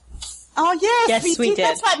hemophilia. Oh yes, Yes, we did.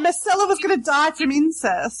 That's right. Marcella was going to die from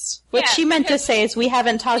incest. What Yeah, she meant to say is we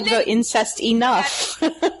haven't talked about incest enough.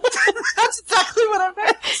 That's exactly what I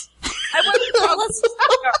meant. I wasn't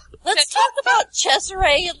Let's talk about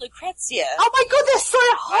Cesare and Lucrezia. Oh my God, they're so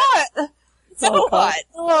hot. So hot.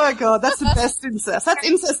 Oh my God, that's the best incest. That's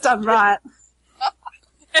incest done right.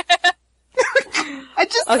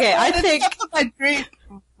 I think I drink.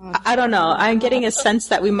 I don't know. I'm getting a sense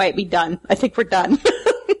that we might be done. I think we're done.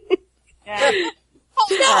 Oh,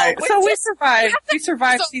 no, Alright, we're so we just- survived. We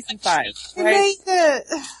survived So season 5, We right? made it.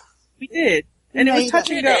 We did. And it was made touch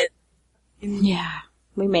we and go. did. Yeah,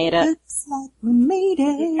 we made it. Looks like we made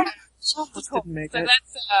it. Just didn't make So it.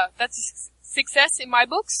 that's a success in my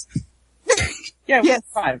books. Yeah, we Yes.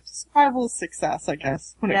 survived. Survival is success, I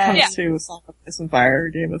guess, when it Yeah. comes Yeah. to Song of Ice and Fire,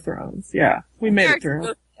 Game of Thrones. Yeah, we made it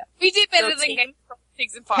through. We did better Go than team. Game of Thrones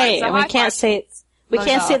season 5. Hey, so and we high can't five. say we Oh,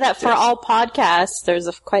 can't no. say that for all podcasts. There's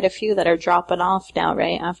quite a few that are dropping off now,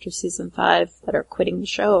 right after season 5, that are quitting the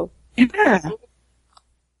show. Yeah.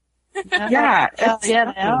 Yeah, it's Yeah,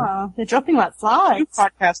 they are. They're dropping like flies. New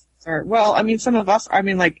podcasters are, well, I mean, some of us, I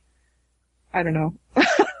mean, like, I don't know.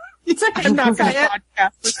 It's okay. I'm not going say to it.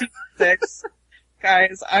 podcast for season 6.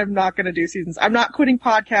 Guys, I'm not going to do seasons. I'm not quitting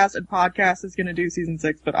podcast, and podcast is going to do season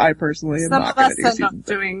 6, but I personally am Some not of going us to do are season not 6.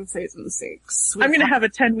 doing season 6. I'm going to have a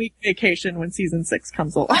 10-week vacation when season 6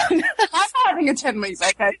 comes along. I'm having a 10-week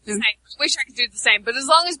vacation. Same. Wish I could do the same, but as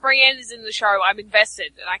long as Brienne is in the show, I'm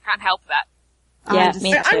invested, and I can't help that. Yeah,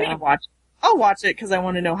 me I'm too. going to watch it. I'll watch it because I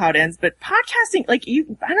want to know how it ends, but podcasting, like,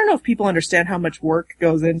 I don't know if people understand how much work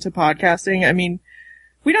goes into podcasting. I mean,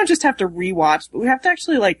 we don't just have to rewatch, but we have to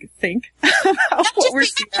actually, like, think about what we're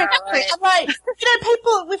seeing. Exactly. I'm like,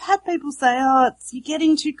 we've had people say, you're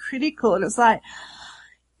getting too critical, and it's like,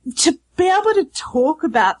 to be able to talk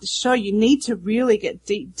about the show, you need to really get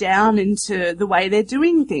deep down into the way they're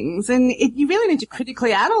doing things, and you really need to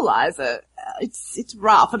critically analyze it. It's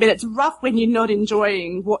rough. I mean, it's rough when you're not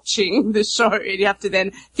enjoying watching the show, and you have to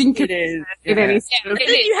then think It of is. in Yeah. any Yeah, sort of, it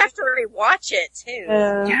is. You have to rewatch it too.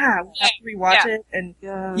 Yeah, we have to rewatch Yeah. it, and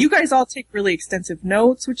yeah. you guys all take really extensive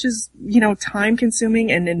notes, which is, time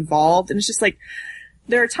consuming and involved, and it's just like,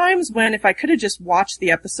 there are times when if I could have just watched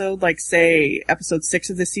the episode, like say episode 6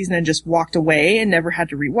 of this season and just walked away and never had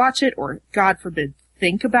to rewatch it, or God forbid,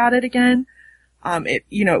 think about it again, it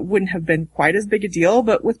wouldn't have been quite as big a deal,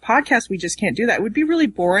 but with podcasts, we just can't do that. It would be really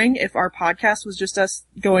boring if our podcast was just us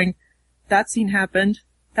going, that scene happened.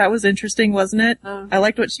 That was interesting, wasn't it? I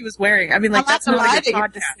liked what she was wearing. I mean, like, that's the not a good lighting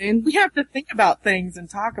of the podcast. scene. We have to think about things and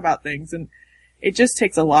talk about things, and it just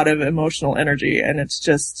takes a lot of emotional energy, and it's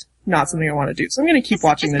just not something I want to do. So I'm going to keep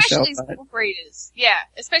watching this show. Especially as But book readers. Yeah,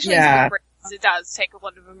 especially Yeah. as book readers, it does take a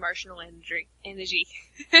lot of emotional energy.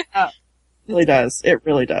 it really does. It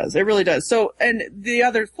really does. It really does. So, and the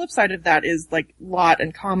other flip side of that is, like, Lot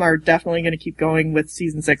and Kama are definitely going to keep going with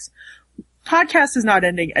season 6. Podcast is not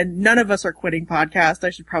ending, and none of us are quitting podcast. I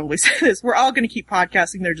should probably say this. We're all going to keep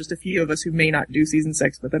podcasting. There are just a few of us who may not do season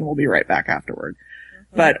 6, but then we'll be right back afterward.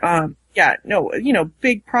 But,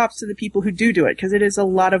 big props to the people who do it, because it is a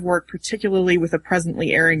lot of work, particularly with a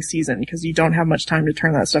presently airing season, because you don't have much time to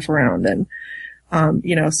turn that stuff around. And,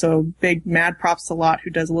 so big mad props to Lot, who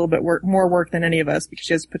does a little bit more work than any of us, because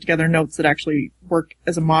she has to put together notes that actually work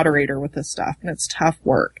as a moderator with this stuff, and it's tough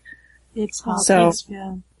work. It's hard. So-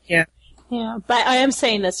 Yeah. Yeah, but I am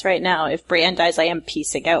saying this right now. If Brienne dies, I am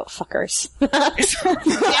piecing out, fuckers.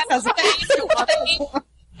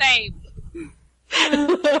 Same.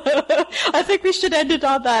 I think we should end it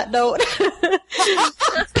on that note.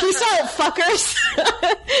 Peace out,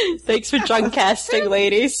 fuckers. Thanks for drunk casting,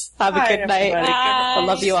 ladies. Have a Bye, good night. everybody. I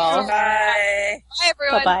love you all. Bye. Bye,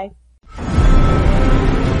 everyone. Bye-bye.